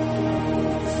now.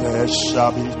 There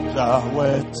shall be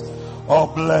showers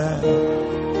of blessing.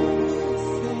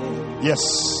 Yes,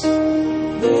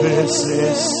 this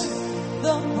is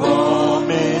the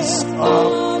promise of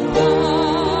God.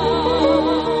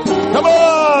 Come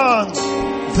on.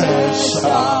 There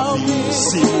shall be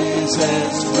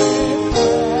seasons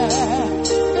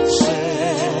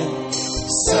refreshing,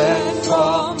 sent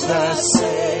from the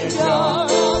Savior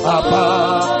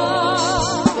above.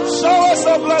 Showers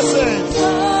of blessings.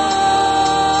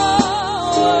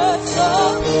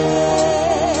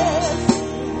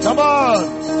 Come on.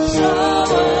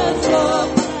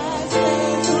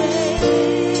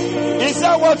 Is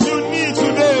that what you need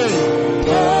today?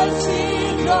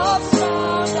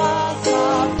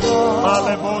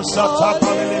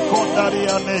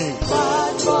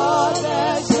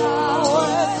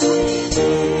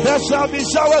 There shall be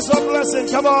showers of blessing.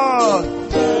 Come on.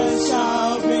 There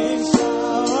shall be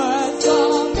showers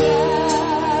of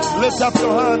blessing. Lift up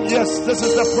your hand. Yes, this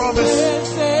is the promise.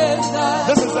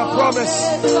 This is the promise.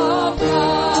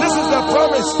 This is the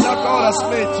promise that God has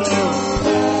made to you.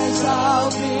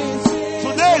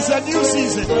 Today is a new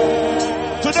season.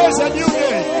 Today is a new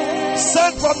day.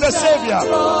 Sent from the Savior.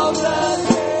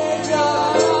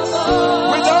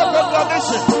 Without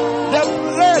contradiction. The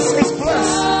blessed is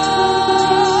blessed.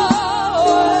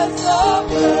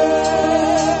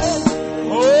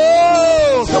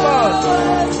 Oh, come on.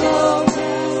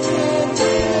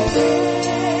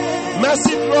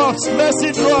 Mercy drops,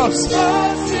 mercy drops.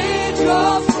 Mercy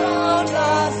drops round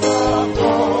us for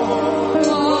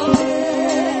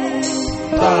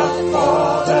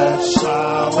the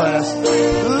showers.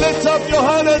 Lift up your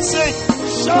hand and sing.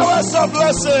 Showers of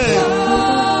blessing.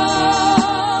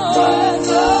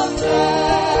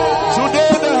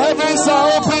 Today the heavens are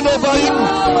open over you.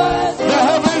 The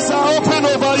heavens are open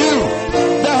over you.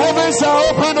 The heavens are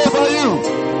open over you.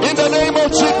 In the name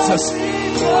of Jesus.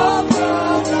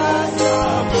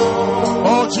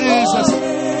 Oh Jesus.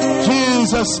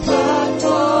 Jesus.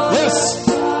 Yes.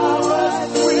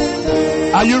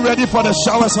 Are you ready for the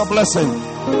showers of blessing?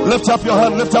 Lift up your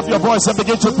hand, lift up your voice and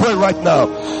begin to pray right now.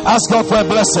 Ask God for a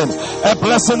blessing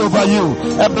over you,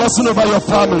 a blessing over your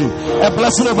family, a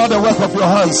blessing over the work of your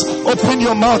hands. Open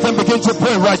your mouth and begin to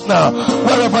pray right now.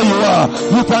 Wherever you are,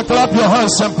 you can clap your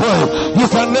hands and pray. You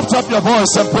can lift up your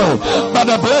voice and pray. But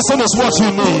a blessing is what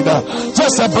you need.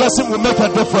 Just a blessing will make a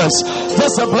difference.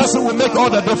 Just a blessing will make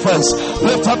all the difference.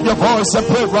 Lift up your voice and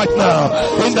pray right now.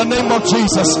 In the name of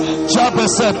Jesus.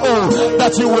 Jabez said, oh,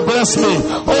 that you will bless me.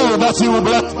 Oh, that you will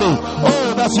bless me.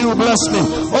 Oh, that you will bless me.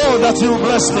 Oh, that you will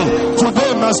bless me.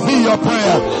 Today must be your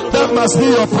prayer. That must be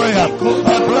your prayer.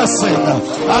 A blessing.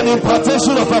 An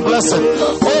impartation of a blessing.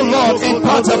 Oh Lord,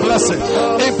 impart a blessing.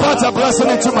 Impart a blessing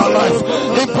into my life.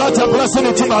 Impart a blessing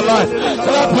into my life.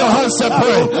 Clap your hands and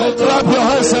pray. Clap your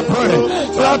hands and pray.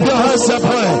 Clap your hands and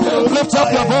pray. Lift up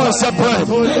your voice and pray.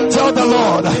 Tell the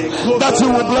Lord that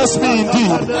you will bless me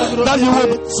indeed. That you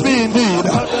will bless me indeed.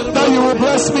 That you will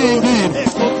bless me indeed.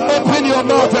 Open your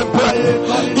mouth and pray.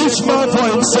 Each man for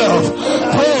himself.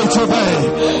 Pray today.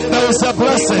 There is a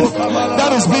blessing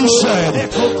that is being shared.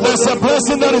 There is a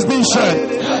blessing that is being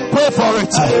shared. Pray for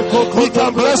it. He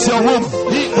can bless your womb.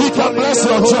 He can bless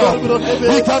your job.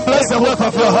 He can bless the work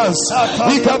of your hands.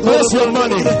 He can bless your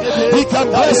money. He can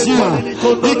bless you.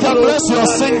 He can bless your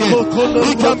singing.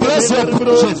 He can bless your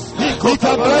preaching. He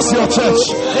can bless your church.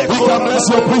 He can bless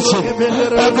your preaching.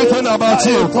 Everything about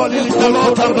you, the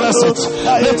Lord can bless it.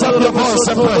 Lift up your voice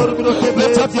and pray.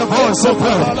 Lift up your voice and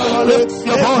pray. Lift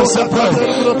your voice and pray.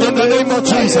 In the name of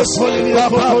Jesus.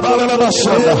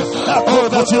 Oh,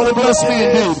 that you will bless me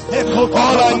indeed.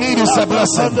 All I need is a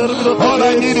blessing. All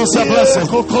I need is a blessing.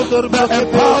 The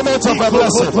empowerment of a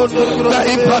blessing. The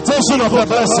impartation of a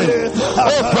blessing.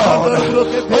 Oh God.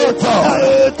 Oh God.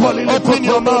 Open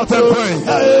your mouth and pray.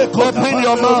 Open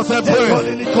your mouth and pray.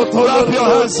 Clap your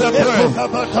hands and pray.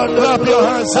 Clap your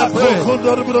hands and pray.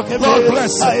 God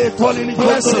bless it.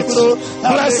 Bless it.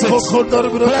 Bless it.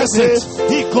 Bless it.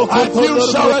 I feel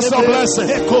showers of blessing.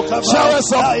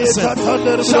 Showers of blessing.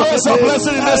 Showers of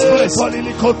blessing in this place.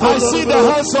 I see the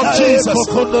hands of Jesus.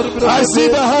 I see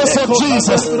the hands of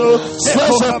Jesus.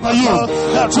 Stretch up for you.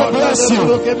 To bless you.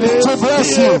 To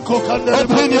bless you.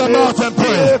 Open your mouth and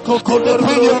pray.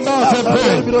 Open your mouth and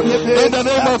pray. In the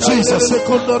name of Jesus.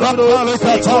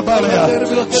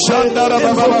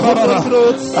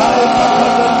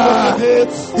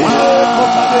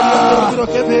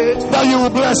 That you will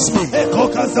bless me. That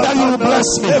you will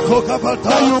bless me.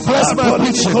 That you will bless my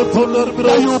preaching.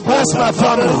 That you will bless my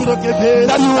family.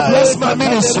 That you will bless my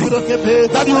ministry.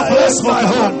 That you will bless my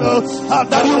home.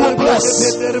 That you will bless,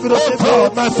 oh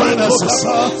God, my finances.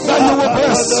 That you will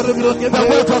bless the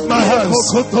work of my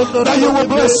hands. That you will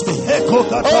bless me.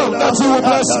 Oh, that you will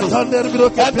bless me.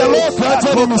 And the Lord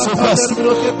granted him his request.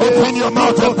 Open your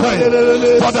mouth and pray.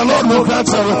 For the Lord will grant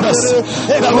your request.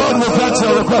 The Lord will grant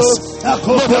your request.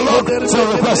 May the Lord grant your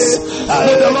request.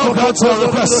 May the Lord grant your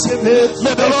request.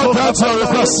 May the Lord grant your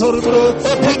request.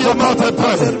 Open your mouth and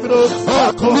pray.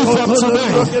 Oh, lift up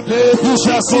today. You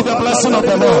shall see the blessing of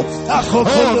the Lord. Oh,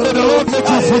 may the Lord make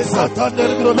you fruitful.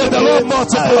 May the Lord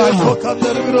multiply you.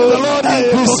 The Lord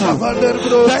increase you.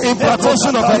 The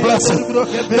impartation of a blessing.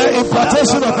 The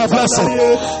impartation of a blessing.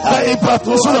 The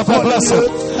impartation of a blessing.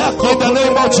 In the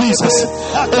name of Jesus.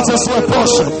 It is your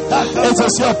portion. It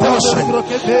is your portion.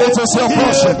 It is your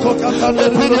portion.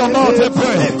 Open your mouth and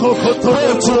pray.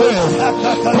 Pray today.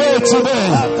 Pray today.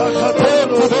 Pray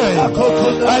today.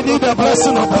 I need the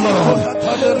blessing of the Lord.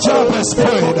 Jabez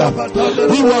prayed.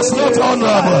 He was not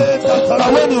honorable. But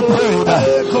when he prayed,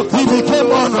 he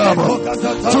became honorable.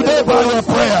 Today by your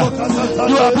prayer,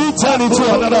 you are being turned into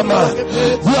another man.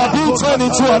 You are being turned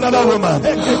into another woman.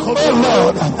 Oh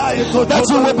Lord, that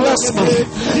you will bless me.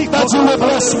 That you will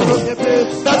bless me.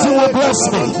 That you will bless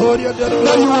me.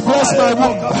 That you will bless my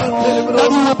womb. That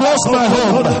you will bless my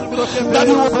home. That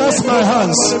you will bless my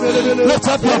hands. Lift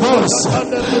up your voice.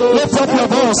 Lift up your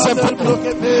voice and pray.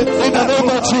 In the name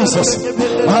of Jesus.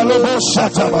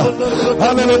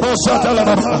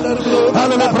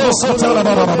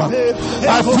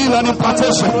 I feel an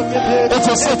impartation. It's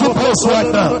a taking place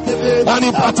right now. An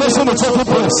impartation is taking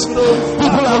place.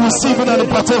 People are receiving an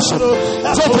impartation.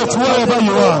 Take it wherever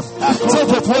you are.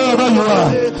 Take it wherever you are.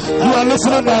 You are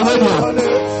listening by radio.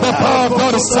 The power of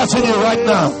God is touching you right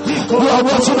now. You are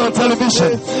watching on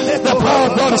television. The power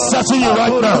of God is touching you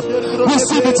right now.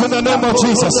 Receive it in the name of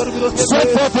Jesus. Stretch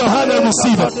forth your hand and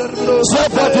receive it.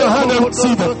 Stretch forth your hand and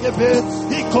receive it.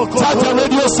 Touch the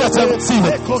radio set and receive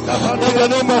it. In the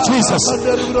name of Jesus.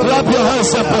 Clap your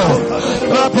hands and pray.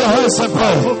 Clap your hands and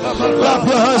pray. Clap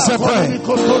your hands and pray.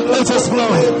 It is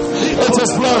flowing. It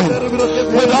is flowing.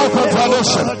 Without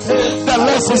contradiction. The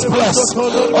less is blessed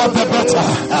of the better.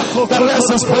 The less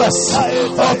is blessed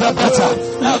of the better.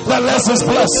 The less is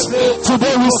blessed.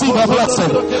 Today receive a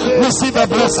blessing. Receive a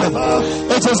blessing.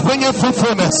 It is bringing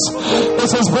fruitfulness.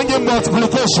 It is bringing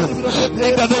multiplication.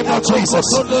 In the name of Jesus.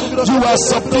 You are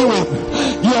subduing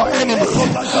your enemy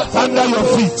under your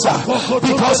feet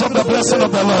because of the blessing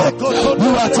of the Lord.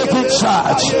 You are taking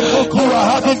charge. You are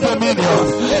having dominion.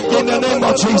 In the name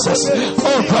of Jesus.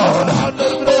 Oh God.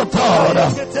 Oh God.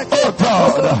 Oh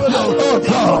God. Oh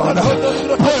God.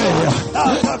 Pray.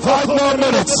 5 more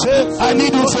minutes. I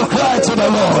need you to cry to the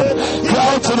Lord.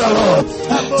 Cry to the Lord.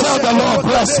 Tell the Lord,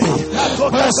 bless me.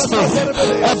 Bless me.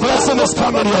 A blessing is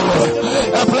coming your way.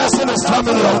 A blessing is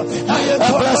coming your way. A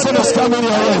blessing is coming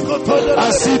your way.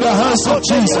 I see the hands of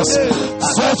Jesus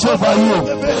stretch over you.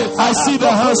 I see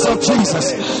the hands of Jesus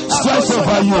stretch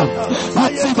over you.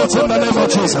 Receive it in the name of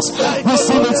Jesus.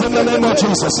 Receive it in the name of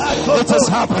Jesus. It is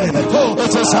happening.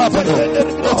 It is happening.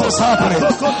 It is happening.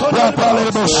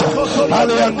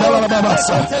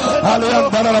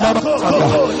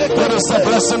 It is the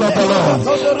blessing of the Lord.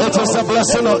 It is the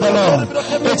blessing of the Lord.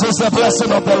 It is the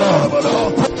blessing of the Lord.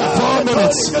 4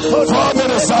 minutes. 4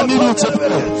 minutes. I need you to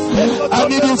pray. I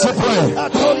need you to pray.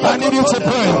 I need you to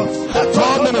pray.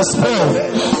 4 minutes pray.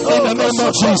 In the name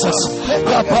of Jesus.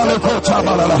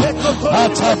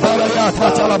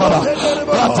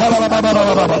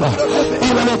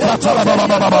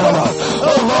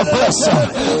 Oh Lord, bless.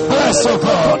 Bless, oh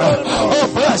God. Oh,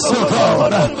 bless. Bless your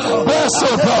God. Bless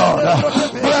your God.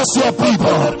 Bless your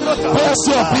people. Bless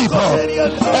your people.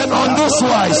 And on this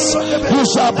wise, you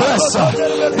shall bless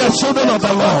the children of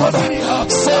the Lord.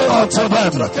 Say unto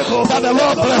them that the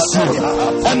Lord bless you,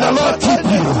 and the Lord keep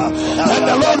you, and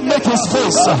the Lord make his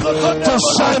face to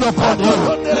shine upon you.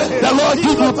 The Lord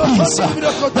give you peace.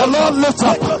 The Lord lift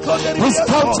up his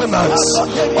countenance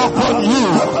upon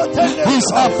you. His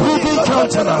approving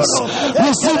countenance.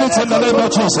 Receive it in the name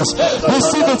of Jesus.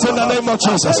 Receive it in the name of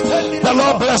Jesus. The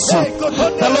Lord bless you.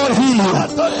 The Lord heal you.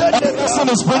 And the blessing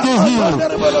is bringing healing.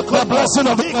 The blessing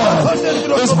of the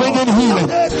Lord is bringing healing.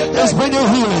 Is bringing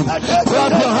healing.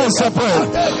 Clap your hands and pray.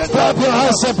 Clap your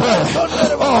hands and pray.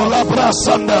 Oh, la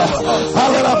brasanda.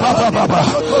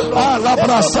 La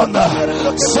brasanda.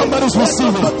 Somebody's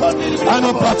receiving an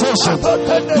impartation.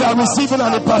 You are receiving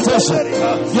an impartation.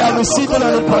 You are receiving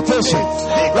an impartation.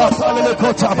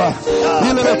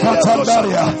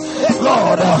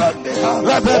 Lord,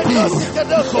 let there be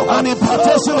an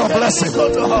impartation of blessing.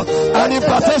 An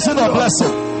impartation of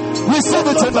blessing. Receive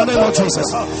it in the name of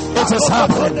Jesus. It is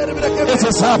happening. It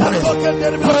is happening.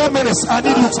 3 minutes, I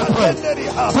need you to pray.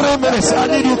 3 minutes, I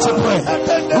need you to pray.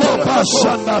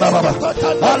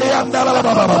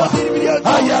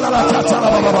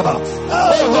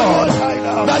 Oh Lord,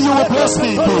 that you will bless me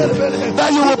indeed.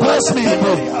 That you will bless me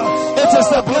indeed. It is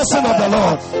the blessing of the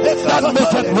Lord that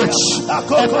maketh rich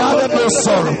and addeth no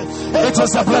sorrow. It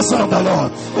is the blessing of the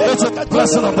Lord. It is the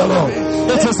blessing of the Lord.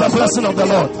 It is the blessing of the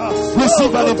Lord.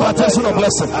 Receive an impartation of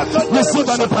blessing. Receive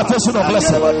an impartation of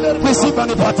blessing. Receive an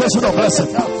impartation of blessing.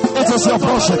 It is your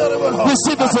portion.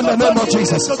 Receive it in the name of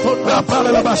Jesus.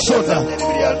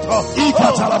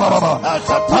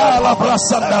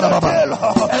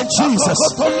 And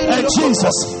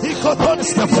Jesus, He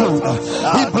blessed the food.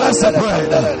 He blessed the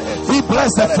bread. He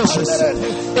blessed the fishes.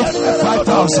 It's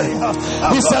 5,000.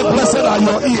 He said, blessed are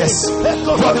your ears,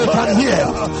 for they can hear.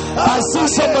 I see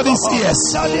somebody's ears.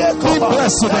 Be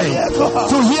blessed today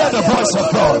to hear the voice of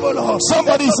God.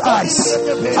 Somebody's eyes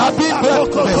are being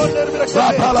blessed today.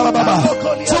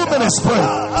 2 minutes pray.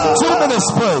 2 minutes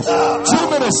pray. 2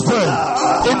 minutes pray.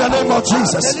 In the name of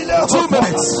Jesus. 2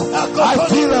 minutes. I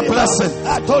feel a blessing.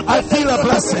 I feel a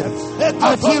blessing.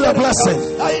 I feel a blessing.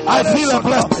 I feel a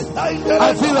blessing.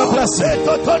 I feel a blessing.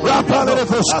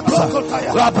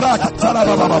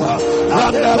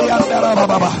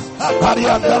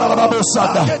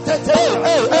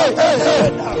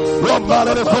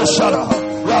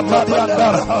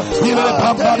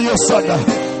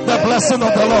 The blessing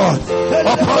of the Lord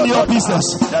upon your business.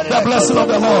 The blessing of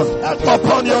the Lord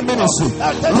upon your ministry.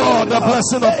 Lord, the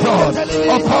blessing of God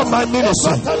upon my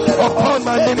ministry. Upon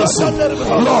my ministry.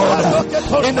 Lord,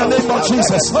 in the name of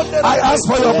Jesus, I ask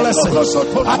for your blessing.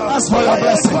 I ask for your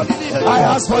blessing. I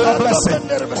ask for your blessing.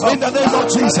 In the name of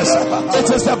Jesus, it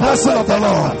is the blessing of the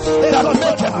Lord that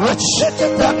maketh rich.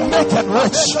 That maketh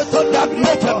rich. That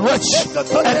maketh rich.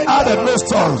 And added no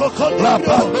sorrow.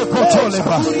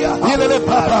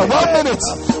 1 minute.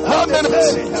 1 minute.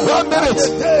 1 minute.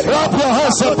 Clap your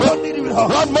hands up. 1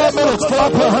 more minute.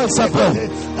 Clap your hands up. 1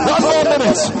 more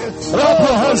minute. Clap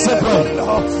your hands up. Hey.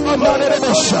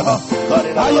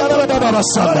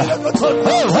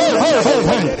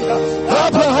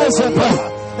 Clap your hands up.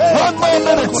 1 more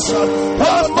minute.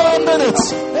 1 more minute.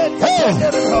 Hey.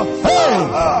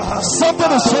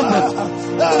 Something is changing.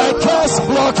 A curse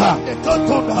blocker.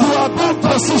 You are being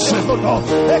positioned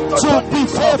to be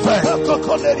favored.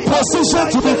 Position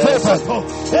to be favored.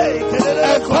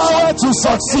 Empowered to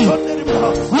succeed.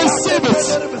 Receive it.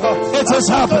 It is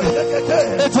happening.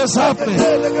 It is happening.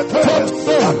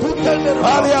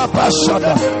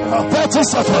 30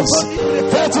 seconds.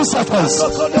 30 seconds.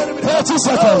 30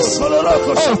 seconds.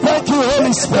 Oh, thank you,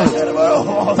 Holy Spirit.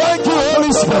 Thank you,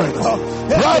 Holy Spirit.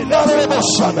 Right now,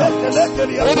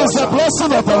 it is the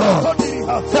blessing of the Lord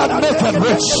that maketh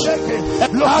rich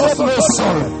and addeth no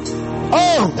sorrow.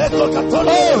 Oh!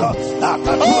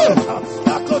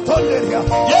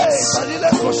 Yes!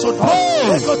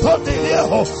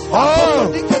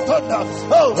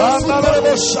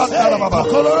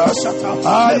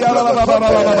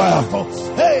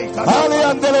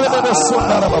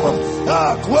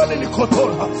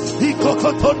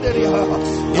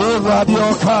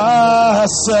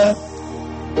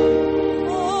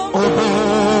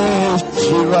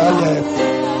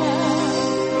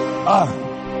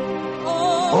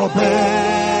 Obey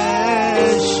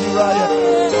Shiraya.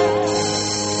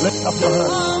 Lift up your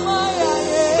hand.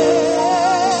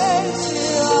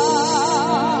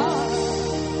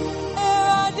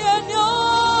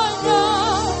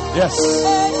 Yes.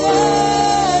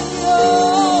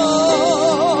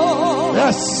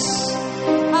 Yes.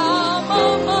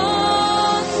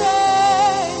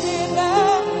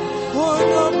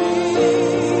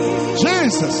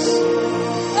 Jesus.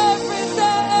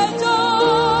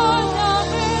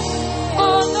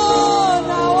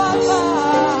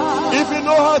 If you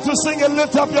know how to sing it,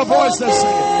 lift up your voice and sing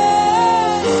it.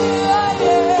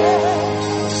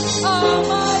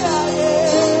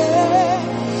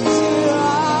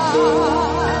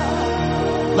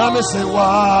 Let me say,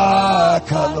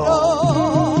 Wakalo.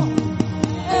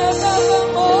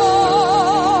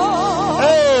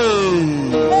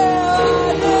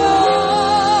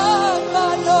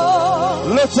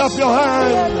 Lift up your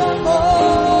hand.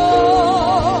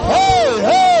 Hey,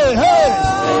 hey, hey.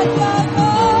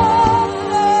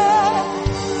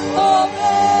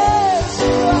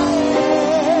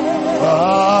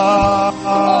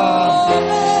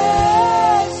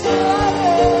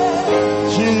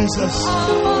 Jesus.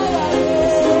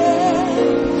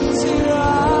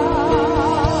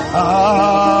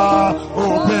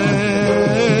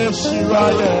 Obey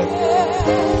Shiraya.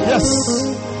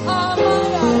 Yes.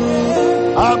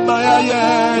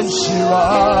 Amaya Shira,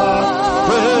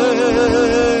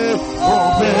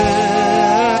 obey